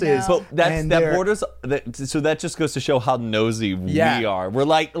houses. know. But and that their- borders. So that just goes to show how nosy Yeah. we are. We're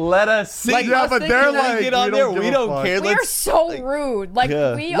like, let us see. Like, Yeah, us but thinking they're that like, get on we there. don't give We a don't fuck. care. We are Let's so rude. Like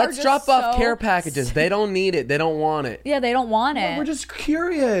Yeah. we are Let's just drop off so- care packages. They don't need it. They don't want it. Yeah, they don't want it. We're just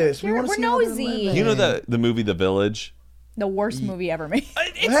curious. We We're want to see how they're nosy. living. You know the movie The Village? the worst movie ever made.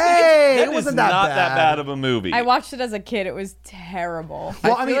 Hey, That it wasn't is that not bad. that bad of a movie. I watched it as a kid. It was terrible.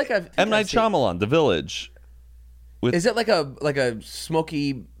 Well, I I feel mean, like I've. M. Night Shyamalan, The Village. Is it like a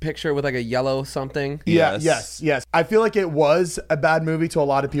smoky picture with like a yellow something? Yeah, Yes. yes. I feel like it was a bad movie to a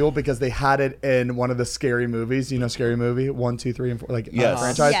lot of people because they had it in one of the Scary movies. You know, Scary Movie 1, 2, 3, and 4, like Yes.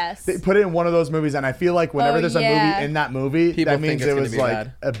 franchise. Yes. They put it in one of those movies, and I feel like whenever Oh, there's a yeah. movie in that movie, People that think means it's it gonna was be like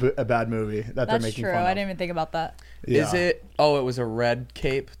a bad movie that they're That's making true. fun of. I didn't even think about that. Yeah. Is it? Oh, it was a red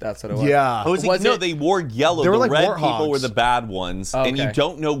cape. That's what it was. Yeah. Oh, is it, Was no, it- they wore yellow. They were The like red warthogs. people were the bad ones, and you Okay.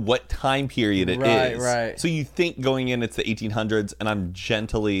 don't know what time period it is. Right, right. So you think going in it's the 1800s, and I'm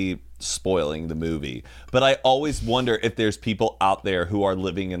gently spoiling the movie. But I always wonder if there's people out there who are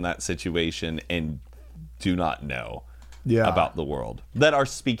living in that situation and do not know Yeah. about the world, that are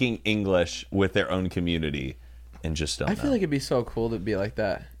speaking English with their own community and just don't I know. feel like it'd be so cool to be like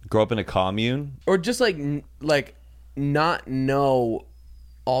that, Grow up in a commune. or just like not know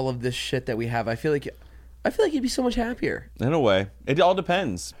all of this shit that we have. I feel like you'd be so much happier. In a way, it all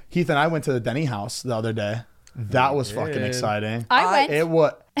depends. Heath and I went to the Denny house the other day. That was fucking did. exciting. I went. It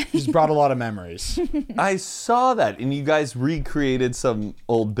was just brought a lot of memories. I saw that, and you guys recreated some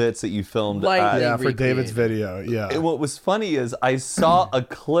old bits that you filmed. Like- at- Yeah, for recreated. David's video. Yeah. And what was funny is I saw a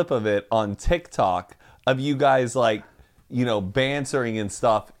clip of it on TikTok of you guys like, bantering and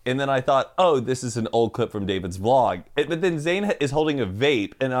stuff. And then I thought, oh, this is an old clip from David's vlog. But then Zane is holding a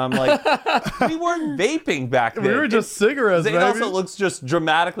vape, and I'm like, we weren't vaping back then. We were just cigarettes, Zane baby. also looks just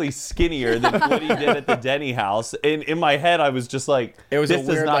dramatically skinnier than what he did at the Denny house. And in my head, I was just like, It was this a does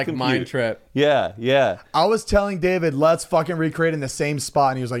weird not like compute. mind trip. Yeah, yeah. I was telling David, let's fucking recreate in the same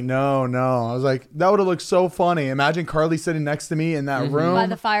spot. And he was like, no. I was like, that would have looked so funny. Imagine Carly sitting next to me in that room. By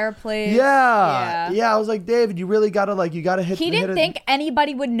the fireplace. Yeah. I was like, David, you really gotta hit. He hit didn't it. think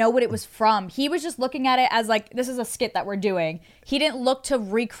anybody would know what it was from. He was just looking at it as like, this is a skit that we're doing. He didn't look to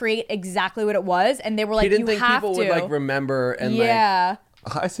recreate exactly what it was, and they were like, He didn't you think have people to. would like remember and yeah.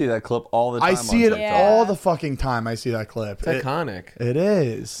 I see that clip all the time. I see on it TikTok. all the fucking time. I see that clip. it's iconic. It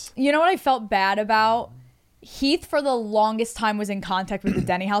is. You know what I felt bad about? Heath for the longest time was in contact with the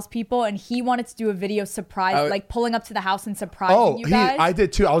Denny House people, and he wanted to do a video surprise, like pulling up to the house and surprising Oh, you guys. I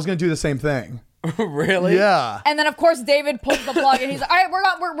did too. I was gonna do the same thing. Really? Yeah. And then of course David pulls the plug and he's like, all right,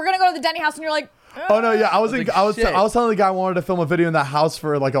 we're gonna go to the Denny House, and you're like, Oh no, yeah, I was like, telling the guy I wanted to film a video in the house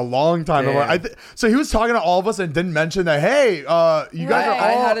for like a long time. Damn. So he was talking to all of us and didn't mention that. Hey, you guys are all.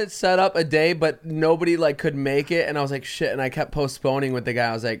 I had it set up a day, but nobody like could make it, and I was like, shit. And I kept postponing with the guy.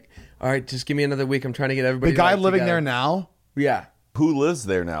 I was like, all right, just give me another week. I'm trying to get everybody. The guy living together. there now. Yeah. Who lives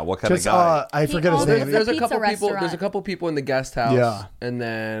there now? What kind Just of guy? I forget his owns name. the There's a pizza couple people. restaurant. There's a couple people in the guest house. Yeah. And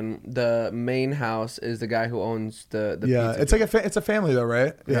then the main house is the guy who owns the Yeah, pizza it's like it's a family though,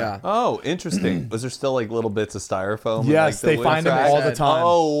 right? Yeah. Oh, interesting. Was there still like little bits of styrofoam? and, Yes, like, the they find them trash? all the time.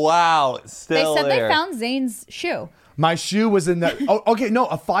 Oh wow, it's They still said there. they found Zane's shoe. My shoe was in that. Oh, okay, no,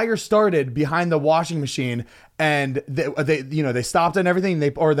 a fire started behind the washing machine, and they stopped and everything.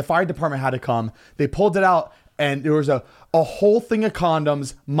 The fire department had to come. They pulled it out, and there was a whole thing of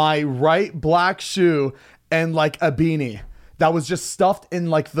condoms, my right black shoe, and like a beanie that was just stuffed in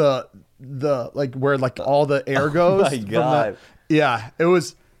like the like where like all the air goes. my God. Yeah, it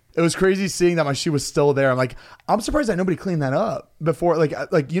was crazy seeing that my shoe was still there. I'm like, I'm surprised that nobody cleaned that up before.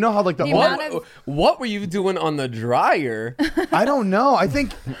 Like you know how like the What were you doing on the dryer? I don't know. I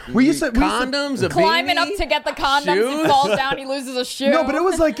think we used to Condoms, a Climbing beanie? up to get the condoms, Shoes? he falls down, he loses a shoe. No, but it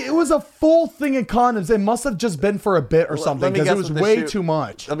was a full thing of condoms. It must have just been for a bit or something Let me because guess it was what the way shoe- too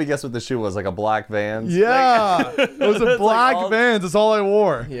much. Let me guess what the shoe was. Like a black Vans. Yeah, it was a It's like black all- Vans. That's all I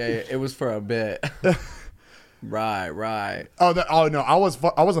wore. Yeah, it was for a bit. Right. Oh no, I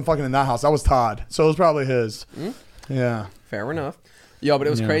wasn't fucking in that house. That was Todd, so it was probably his. Yeah. Fair enough. Yo, but it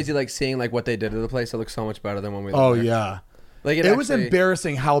was crazy, like seeing like what they did to the place. It looked so much better than when we. Oh lived there. yeah. Like It was actually-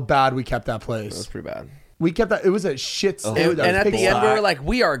 embarrassing how bad we kept that It was place. pretty bad. We kept that. It was a shit. Oh, it was a And at big the end, we spot. were like,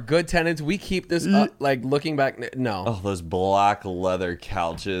 "We are good tenants. We keep this up." Like looking back, no. Oh, those black leather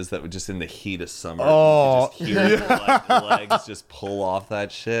couches that would just in the heat of summer. Oh, you could just hear the legs just pull off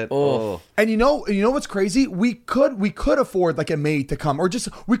that shit. Oh. And you know what's crazy? We could afford like a maid to come, or just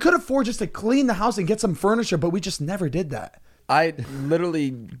we could afford just to clean the house and get some furniture, but we just never did that. I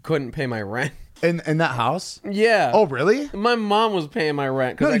literally couldn't pay my rent. In that house? Yeah. Oh, really? My mom was paying my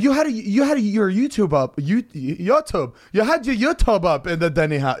rent. No, I, you had your YouTube up. YouTube. You had your YouTube up in the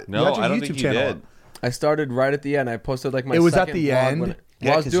Denny house. No, you had your I don't YouTube think you channel did. up. I started right at the end. I posted like my. It was at second the vlog end? when- Yeah,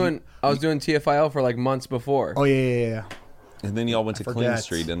 well, I was 'cause doing TFIL for like months before. Oh yeah. And then y'all went to Clean forget.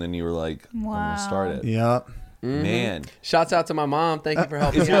 Street, and then you were like, I'm Wow. going to start it. Yep. Man. Shouts out to my mom. Thank you for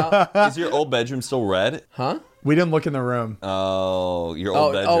helping me out. Is your old bedroom still red? Huh? We didn't look in the room. Oh, your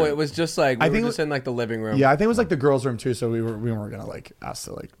old bedroom. Oh, it was just like we I were think just in like the living room. Yeah, I think it was like the girls' room too, so we weren't gonna like ask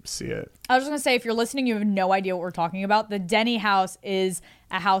to like see it. I was just gonna say, if you're listening, you have no idea what we're talking about. The Denny house is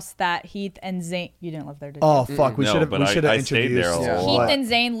a house that Heath and Zane. You didn't live there, did you? Oh fuck, we No, should have but I introduced. stayed there a Yeah. lot. Heath and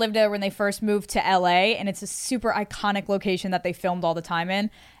Zane lived there when they first moved to LA, and it's a super iconic location that they filmed all the time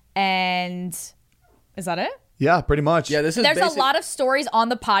in. And is that it? Yeah, pretty much. Yeah, this is There's basic- a lot of stories on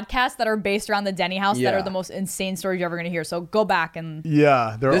the podcast that are based around the Denny house that Yeah. are the most insane stories you're ever gonna hear. So go back and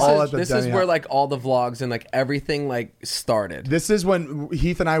Yeah, they're This all is at the this Denny is where house. like all the vlogs and like everything like started. This is when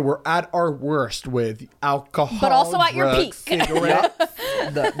Heath and I were at our worst with alcohol, But also at your drugs, peak. cigarettes,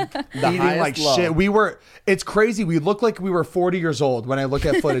 the eating highest like low. shit. We were. It's crazy. We look like we were 40 years old when I look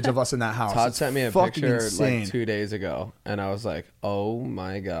at footage of us in that house. Todd It's sent me a fucking picture insane. like 2 days ago, and I was like, "Oh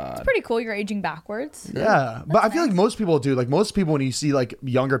my god!" pretty cool. You're aging backwards. Yeah, but I feel like most people do. Like most people, when you see like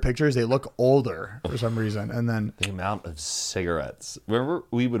younger pictures, they look older for some reason, and then The amount of cigarettes. Remember,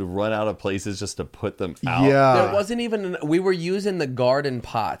 we would run out of places just to put them out. yeah. There wasn't even. We were using the garden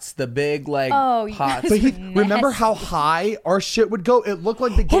pots, the big like Oh, pots. But Heath, Nasty. remember how high our shit would go? It looked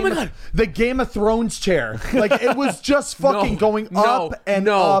like the Oh Game, my of, God. the Game of Thrones chair. Like it was just fucking going no, up and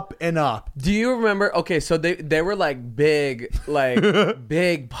no. up and up. Do you remember? Okay, so they were like big, like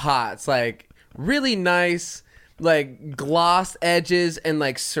big pots, like really nice, like gloss edges and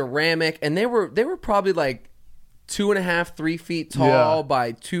like ceramic, and they were probably like 2.5, 3 feet tall Yeah.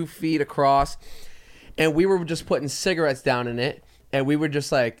 by 2 feet across, and we were just putting cigarettes down in it. And we were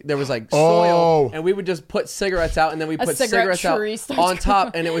just like, there was like soil, Oh. and we would just put cigarettes out, and then we put cigarette cigarettes out tree starts on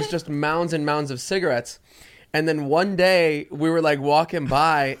top, and it was just mounds and mounds of cigarettes. And then one day we were like walking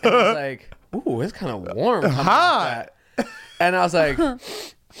by, and I was like, "Ooh, it's kind of warm." coming off that." And I was like,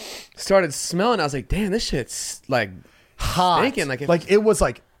 started smelling. I was like, "Damn, this shit's like Hot. stinking, Like it was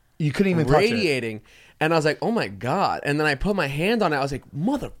like you couldn't even touch it. radiating." And I was like, "Oh my god!" And then I put my hand on it. I was like,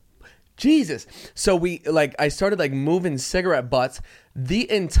 "Mother." Jesus. So I started like moving cigarette butts. The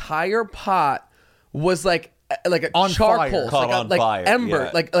entire pot was like a On charcoal, fire. Caught like, on like fire,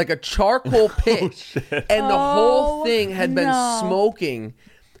 ember, yeah. like a charcoal pit, and the whole thing had been no. smoking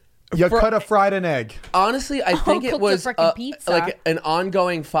You could have fried an egg. Honestly, I think it cooked a was frickin' pizza. like an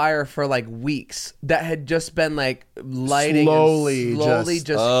ongoing fire for like weeks that had just been like lighting Slowly and slowly just-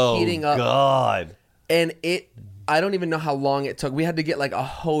 just heating up. God. And I don't even know how long it took. We had to get like a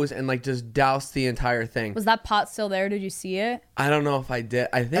hose and like just douse the entire thing. Was that pot still there? Did you see it? I don't know if I did.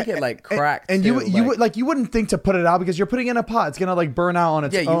 I think it like cracked. And too. you wouldn't think to put it out because you're putting it in a pot. It's gonna like burn out on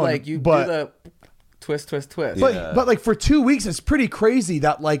its yeah, own. you but, do the twist. but like for 2 weeks, it's pretty crazy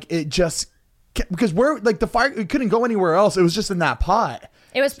that like it just because we're like the fire it couldn't go anywhere else. It was just in that pot.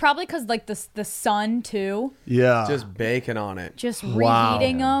 It was probably because like the sun too, Yeah. Just baking on it. just Wow.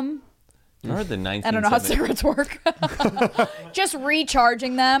 reheating them. Remember the 1970s? I don't know how cigarettes work. Just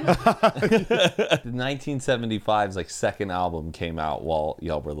recharging them. The 1975's like second album came out while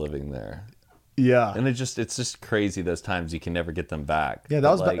y'all were living there. Yeah. And it's just crazy those times you can never get them back. Yeah, that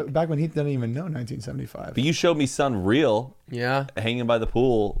But, was like, back when he didn't even know 1975. But you showed me Sun Real Yeah. hanging by the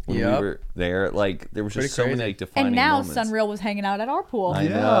pool when we Yep. were there. Like there was just Pretty so many crazy. like, defining And now moments. Sunreal was hanging out at our pool. I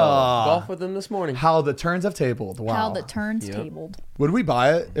know. Golf with them this morning. How the turns have tabled. Wow. How the turns Yep. tabled. Would we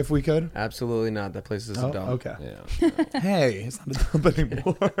buy it if we could? Absolutely not. That place is a Oh, dump. okay. Yeah. Hey, it's not a dump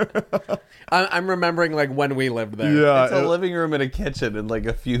anymore. I'm remembering like when we lived there. Yeah. It's a living room and a kitchen and like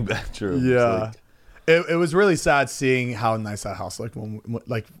a few bedrooms. Yeah. Like, It was really sad seeing how nice that house looked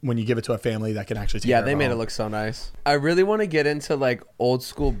when you give it to a family that can actually take Yeah, care they of made home. it look so nice. I really want to get into like old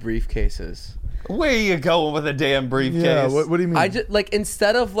school briefcases. where you going with a damn briefcase? Yeah, what do you mean? I just like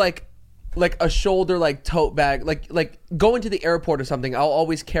instead of like a shoulder like tote bag, like going to the airport or something, I'll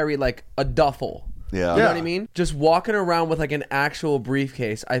always carry like a duffel. Yeah. You know Yeah. what I mean? Just walking around with like an actual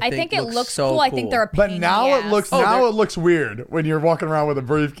briefcase. I think it looks so cool. I think they're a pain but in now the it ass. looks Oh, it looks weird when you're walking around with a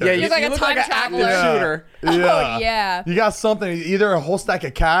briefcase. yeah. You, like you a look time like an active traveler. shooter. Oh, yeah. You got something, either a whole stack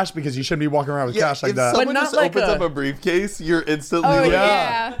of cash because you shouldn't be walking around with cash like if that. someone But just not like opens a- up a briefcase, you're instantly Oh, like,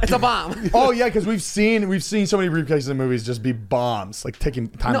 yeah. It's a bomb. Oh yeah, because we've seen so many briefcases in movies just be bombs, like taking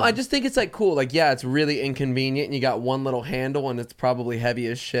time. No, I just think it's like cool. Like, yeah, it's really inconvenient, and you got one little handle, and it's probably heavy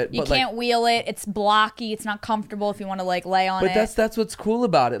as shit. You but can't like, wheel it. It's blocky. It's not comfortable if you want to like lay on but it. that's what's cool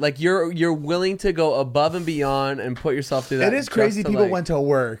about it. Like, you're willing to go above and beyond and put yourself through that. It is just crazy. to, People like- went to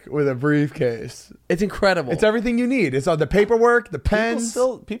work with a briefcase. It's incredible. It's everything you need. It's all the paperwork, the pens.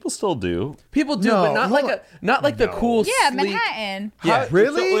 People still do. People do, No, but not like hold the cool. yeah, sleek- Manhattan. Yeah.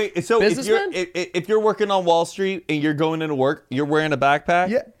 Really? So if Businessman? if you're working on Wall Street and you're going into work, you're wearing a backpack.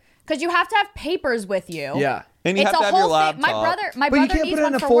 Yeah, Because you have to have papers with you. Yeah. And you It's have to a have your whole laptop. thing. My but you brother can't needs put it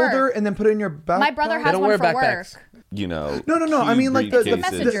in one a for folder work. and then put it in your backpack. My brother They has don't one wear for backpacks. work. You know. No. I mean, like the huge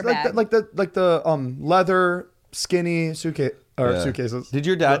messenger bag. like the leather skinny suitcase or Yeah. suitcases. Did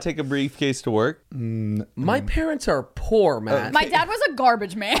your dad take a briefcase to work? My parents are poor, man. My dad was a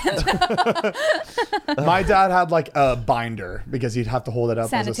garbage man. My dad had like a binder because he'd have to hold it up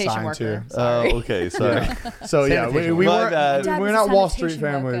as a Sanitation sign worker. too. Sorry. Okay, sorry. So yeah, Sanitation we My weren't bad. Dad we're was a not Wall Street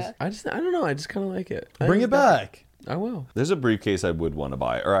sanitation families. worker. I don't know. I just kind of like it. Bring it back. I will. There's a briefcase I would want to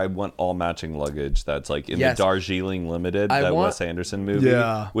buy, or I want all matching luggage that's like in Yes. the Darjeeling Limited, I that want- Wes Anderson movie,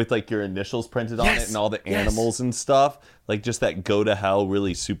 Yeah. with like your initials printed on it Yes. and all the Yes. animals and stuff. Like just that go to hell,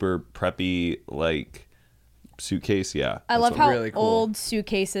 really super preppy like suitcase. Yeah, I that's love what- how really cool. old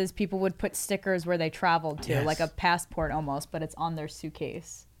suitcases people would put stickers where they traveled to, Yes. like a passport almost, but it's on their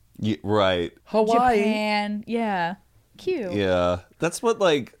suitcase. right. Hawaii. Japan, yeah, cute. Yeah, that's what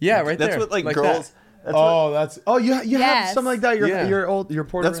like Yeah, right That's there. what like Like girls. that. That's what, You have Yes. something like that. You're Yeah. you're old. You're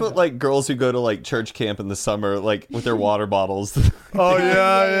Puerto that's what Rican. like girls who go to like church camp in the summer, like with their water bottles. Oh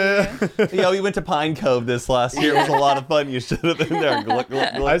yeah. Yeah, we went to Pine Cove this last year. It was a lot of fun. You should have been there. Gluck,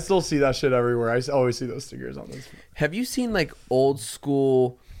 gluck, I gluck. still see that shit everywhere. I always see those stickers on this. Have you seen like old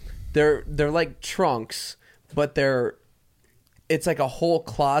school? They're like trunks, but it's like a whole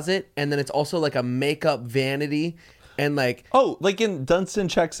closet, and then it's also like a makeup vanity, and like. Oh, like in Dunstan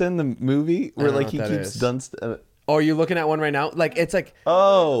Checks In, the movie where don't know like what he that keeps is. Dunstan. Oh, are you looking at one right now? Like it's like.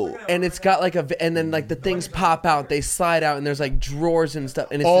 Oh, And it's got like and then like the things pop out, they slide out, and there's like drawers and stuff,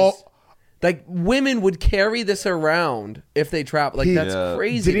 and it's Oh. just, like women would carry this around if they travel. Like that's Yeah.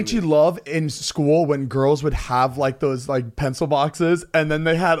 crazy. Didn't to you me. love in school when girls would have like those like pencil boxes and then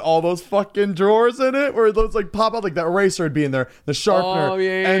they had all those fucking drawers in it where those like pop out, like the eraser would be in there, the sharpener, Oh,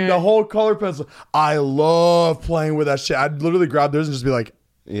 yeah, and yeah. the whole color pencil. I love playing with that shit. I'd literally grab those and just be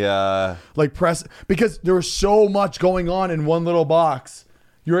yeah. like press, because there was so much going on in one little box.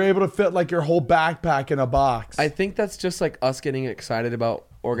 You were able to fit like your whole backpack in a box. I think that's just like us getting excited about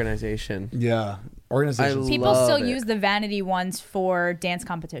organization. Yeah. Organizations. People Love still it. use the vanity ones for dance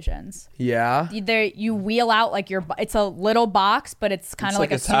competitions. Yeah. You wheel out like it's a little box, but it's kind It's of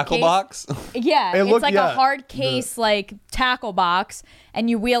like, a a tackle suitcase. box. Yeah, It it's looked- like yeah, a hard case, like tackle box, and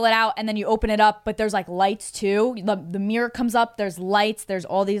you wheel it out, and then you open it up. But there's like lights too. The mirror comes up. There's lights. There's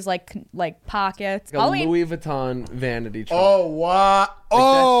all these like pockets. Like a Louis Vuitton vanity truck. Oh, wow. Like,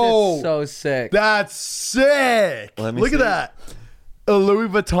 Oh, that shit's so sick. that's sick. Let me Look see. at that. A Louis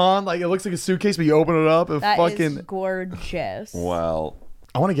Vuitton, like it looks like a suitcase, but you open it up and That is fucking. gorgeous. Wow.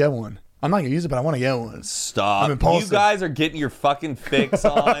 I want to get one. I'm not gonna use it, but I want to get one. Stop. I'm impulsive. You guys are getting your fucking fix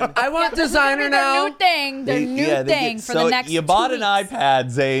on. I want designer Their now. new thing. Their new they thing get- for so the next you bought 2 an weeks.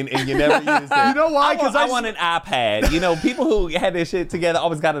 iPad, Zane, and you never used it. You know why? I 'Cause want, I I want an iPad. You know, people who had this shit together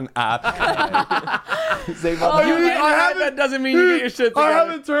always got an iPad. Zane bought You Dude, get I an haven't- iPad doesn't mean you get your shit I together.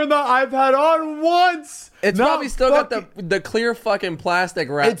 haven't turned the iPad on once. It's Not probably still got fucking- the clear fucking plastic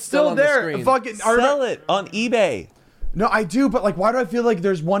wrap. It's still on there. The screen. Fucking. I Sell remember- it on eBay. No, I do, but like, why do I feel like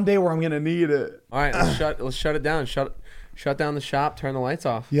there's one day where I'm gonna need it? All right, let's shut it down. Shut down the shop. Turn the lights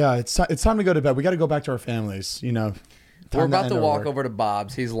off. Yeah, it's time to go to bed. We got to go back to our families. You know. We're about end to our walk work. over to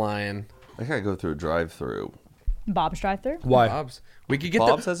Bob's. He's lying. I gotta go through a drive-through. Bob's drive-through. Why? Bob's. We could get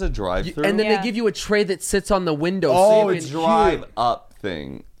Bob's the has a drive-through. and then Yeah. they give you a tray that sits on the window. Oh, so you it's can drive-up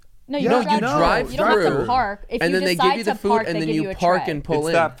thing. No, you No, don't you drive, drive You don't have to through. park. If and you then they decide give you the to food, park, and they then give you you a park tray. and pull It's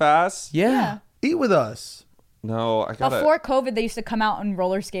in. that fast? Yeah. Eat with us. No, I gotta. Before COVID, they used to come out on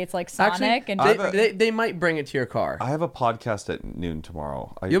roller skates like Sonic Actually, and I do- have a- they might bring it to your car. I have a podcast at noon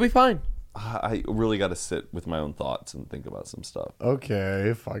tomorrow. You'll be fine. I really got to sit with my own thoughts and think about some stuff.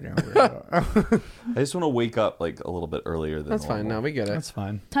 Okay, fucking weirdo. I just want to wake up like a little bit earlier than That's fine. normal. No, we get it. That's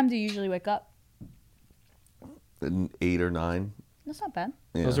fine. time do you usually wake up? 8 or 9. That's not bad.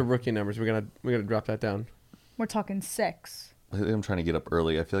 Yeah. Those are rookie numbers. We gotta drop that down. We're talking 6. I think I'm trying to get up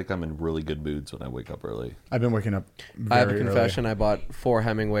early. I feel like I'm in really good moods when I wake up early. I've been waking up. I have a very confession. I bought 4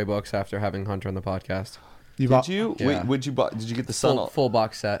 Hemingway books after having Hunter on the podcast. Early. Did you? Yeah. Wait, did you get the Sun? Full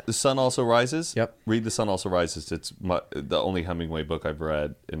box set. The Sun Also Rises? Yep. Read The Sun Also Rises. It's the only Hemingway book I've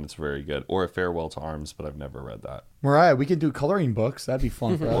read, and it's very good. Or A Farewell to Arms, but I've never read that. Mariah, we could do coloring books. That'd be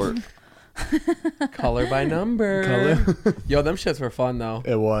fun for Or us. Color by number. Color. Yo, them shits were fun though.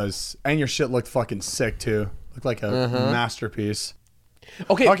 It was, and your shit looked fucking sick too. Looked like a masterpiece.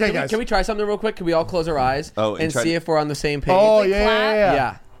 Okay, Okay, guys. Can we try something real quick? Can we all close our eyes Oh, and and try- see if we're on the same page? Oh Like yeah, clap? yeah.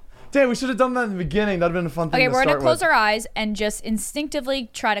 yeah. Damn, we should have done that in the beginning. That'd have been a fun thing. Okay, to we're gonna start close with. our eyes and just instinctively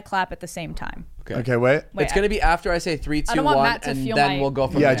try to clap at the same time. Okay, wait. Wait, It's gonna be after I say 3, 2, don't want 1, Matt to and feel then my- we'll go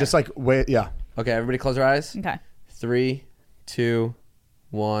from Yeah, there. just like wait. Yeah. Okay, everybody, close your eyes. Okay. 3, 2,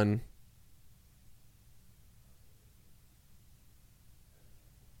 1.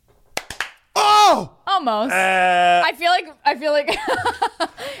 Oh, Almost. I feel like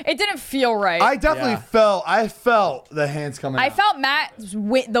it didn't feel right. I definitely Yeah. felt. I felt the hands coming. I out. felt Matt's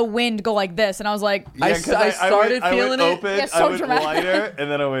the wind go like this, and I was like, I started feeling it. Open, Yeah, so I went dramatic. lighter, and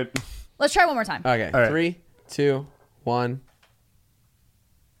then I went. let's try one more time. Okay, All right. 3, 2, 1.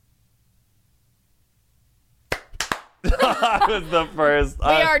 I was the first. We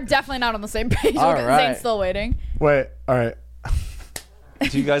are definitely not on the same page. All Zane's right. still waiting. Wait. All right.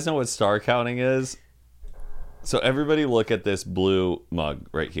 Do you guys know what star counting is? So everybody look at this blue mug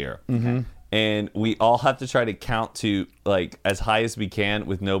right here. Mm-hmm. And we all have to try to count to like as high as we can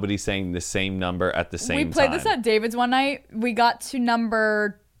with nobody saying the same number at the same time. We played this at David's one night. We got to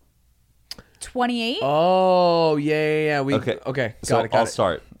number 28. Oh, yeah. We Okay. Okay. So Got I'll it.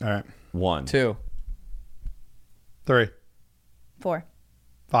 start. All right. 1, 2. 3, 4,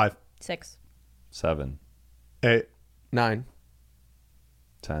 5, 6, 7, 8, 9.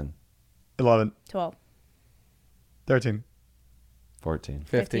 10, 11, 12, 13. 14.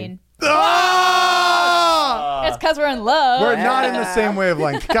 15. Ah! It's because we're in love. We're not in the same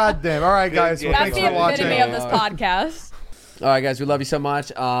wavelength. God damn. All right, guys. Well, That's That's thanks the for watching. epitome of this podcast. All right, guys, we love you so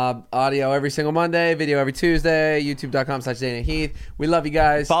much. Audio every single Monday, video every Tuesday, youtube.com/DanaHeath. We love you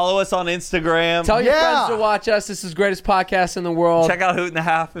guys. Follow us on Instagram. Tell your Yeah. friends to watch us. This is the greatest podcast in the world. Check out Hoot and a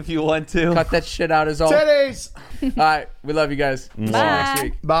Half if you want to. Cut that shit out as all. All Titties. right, we love you guys. See you Bye. next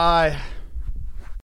week. Bye.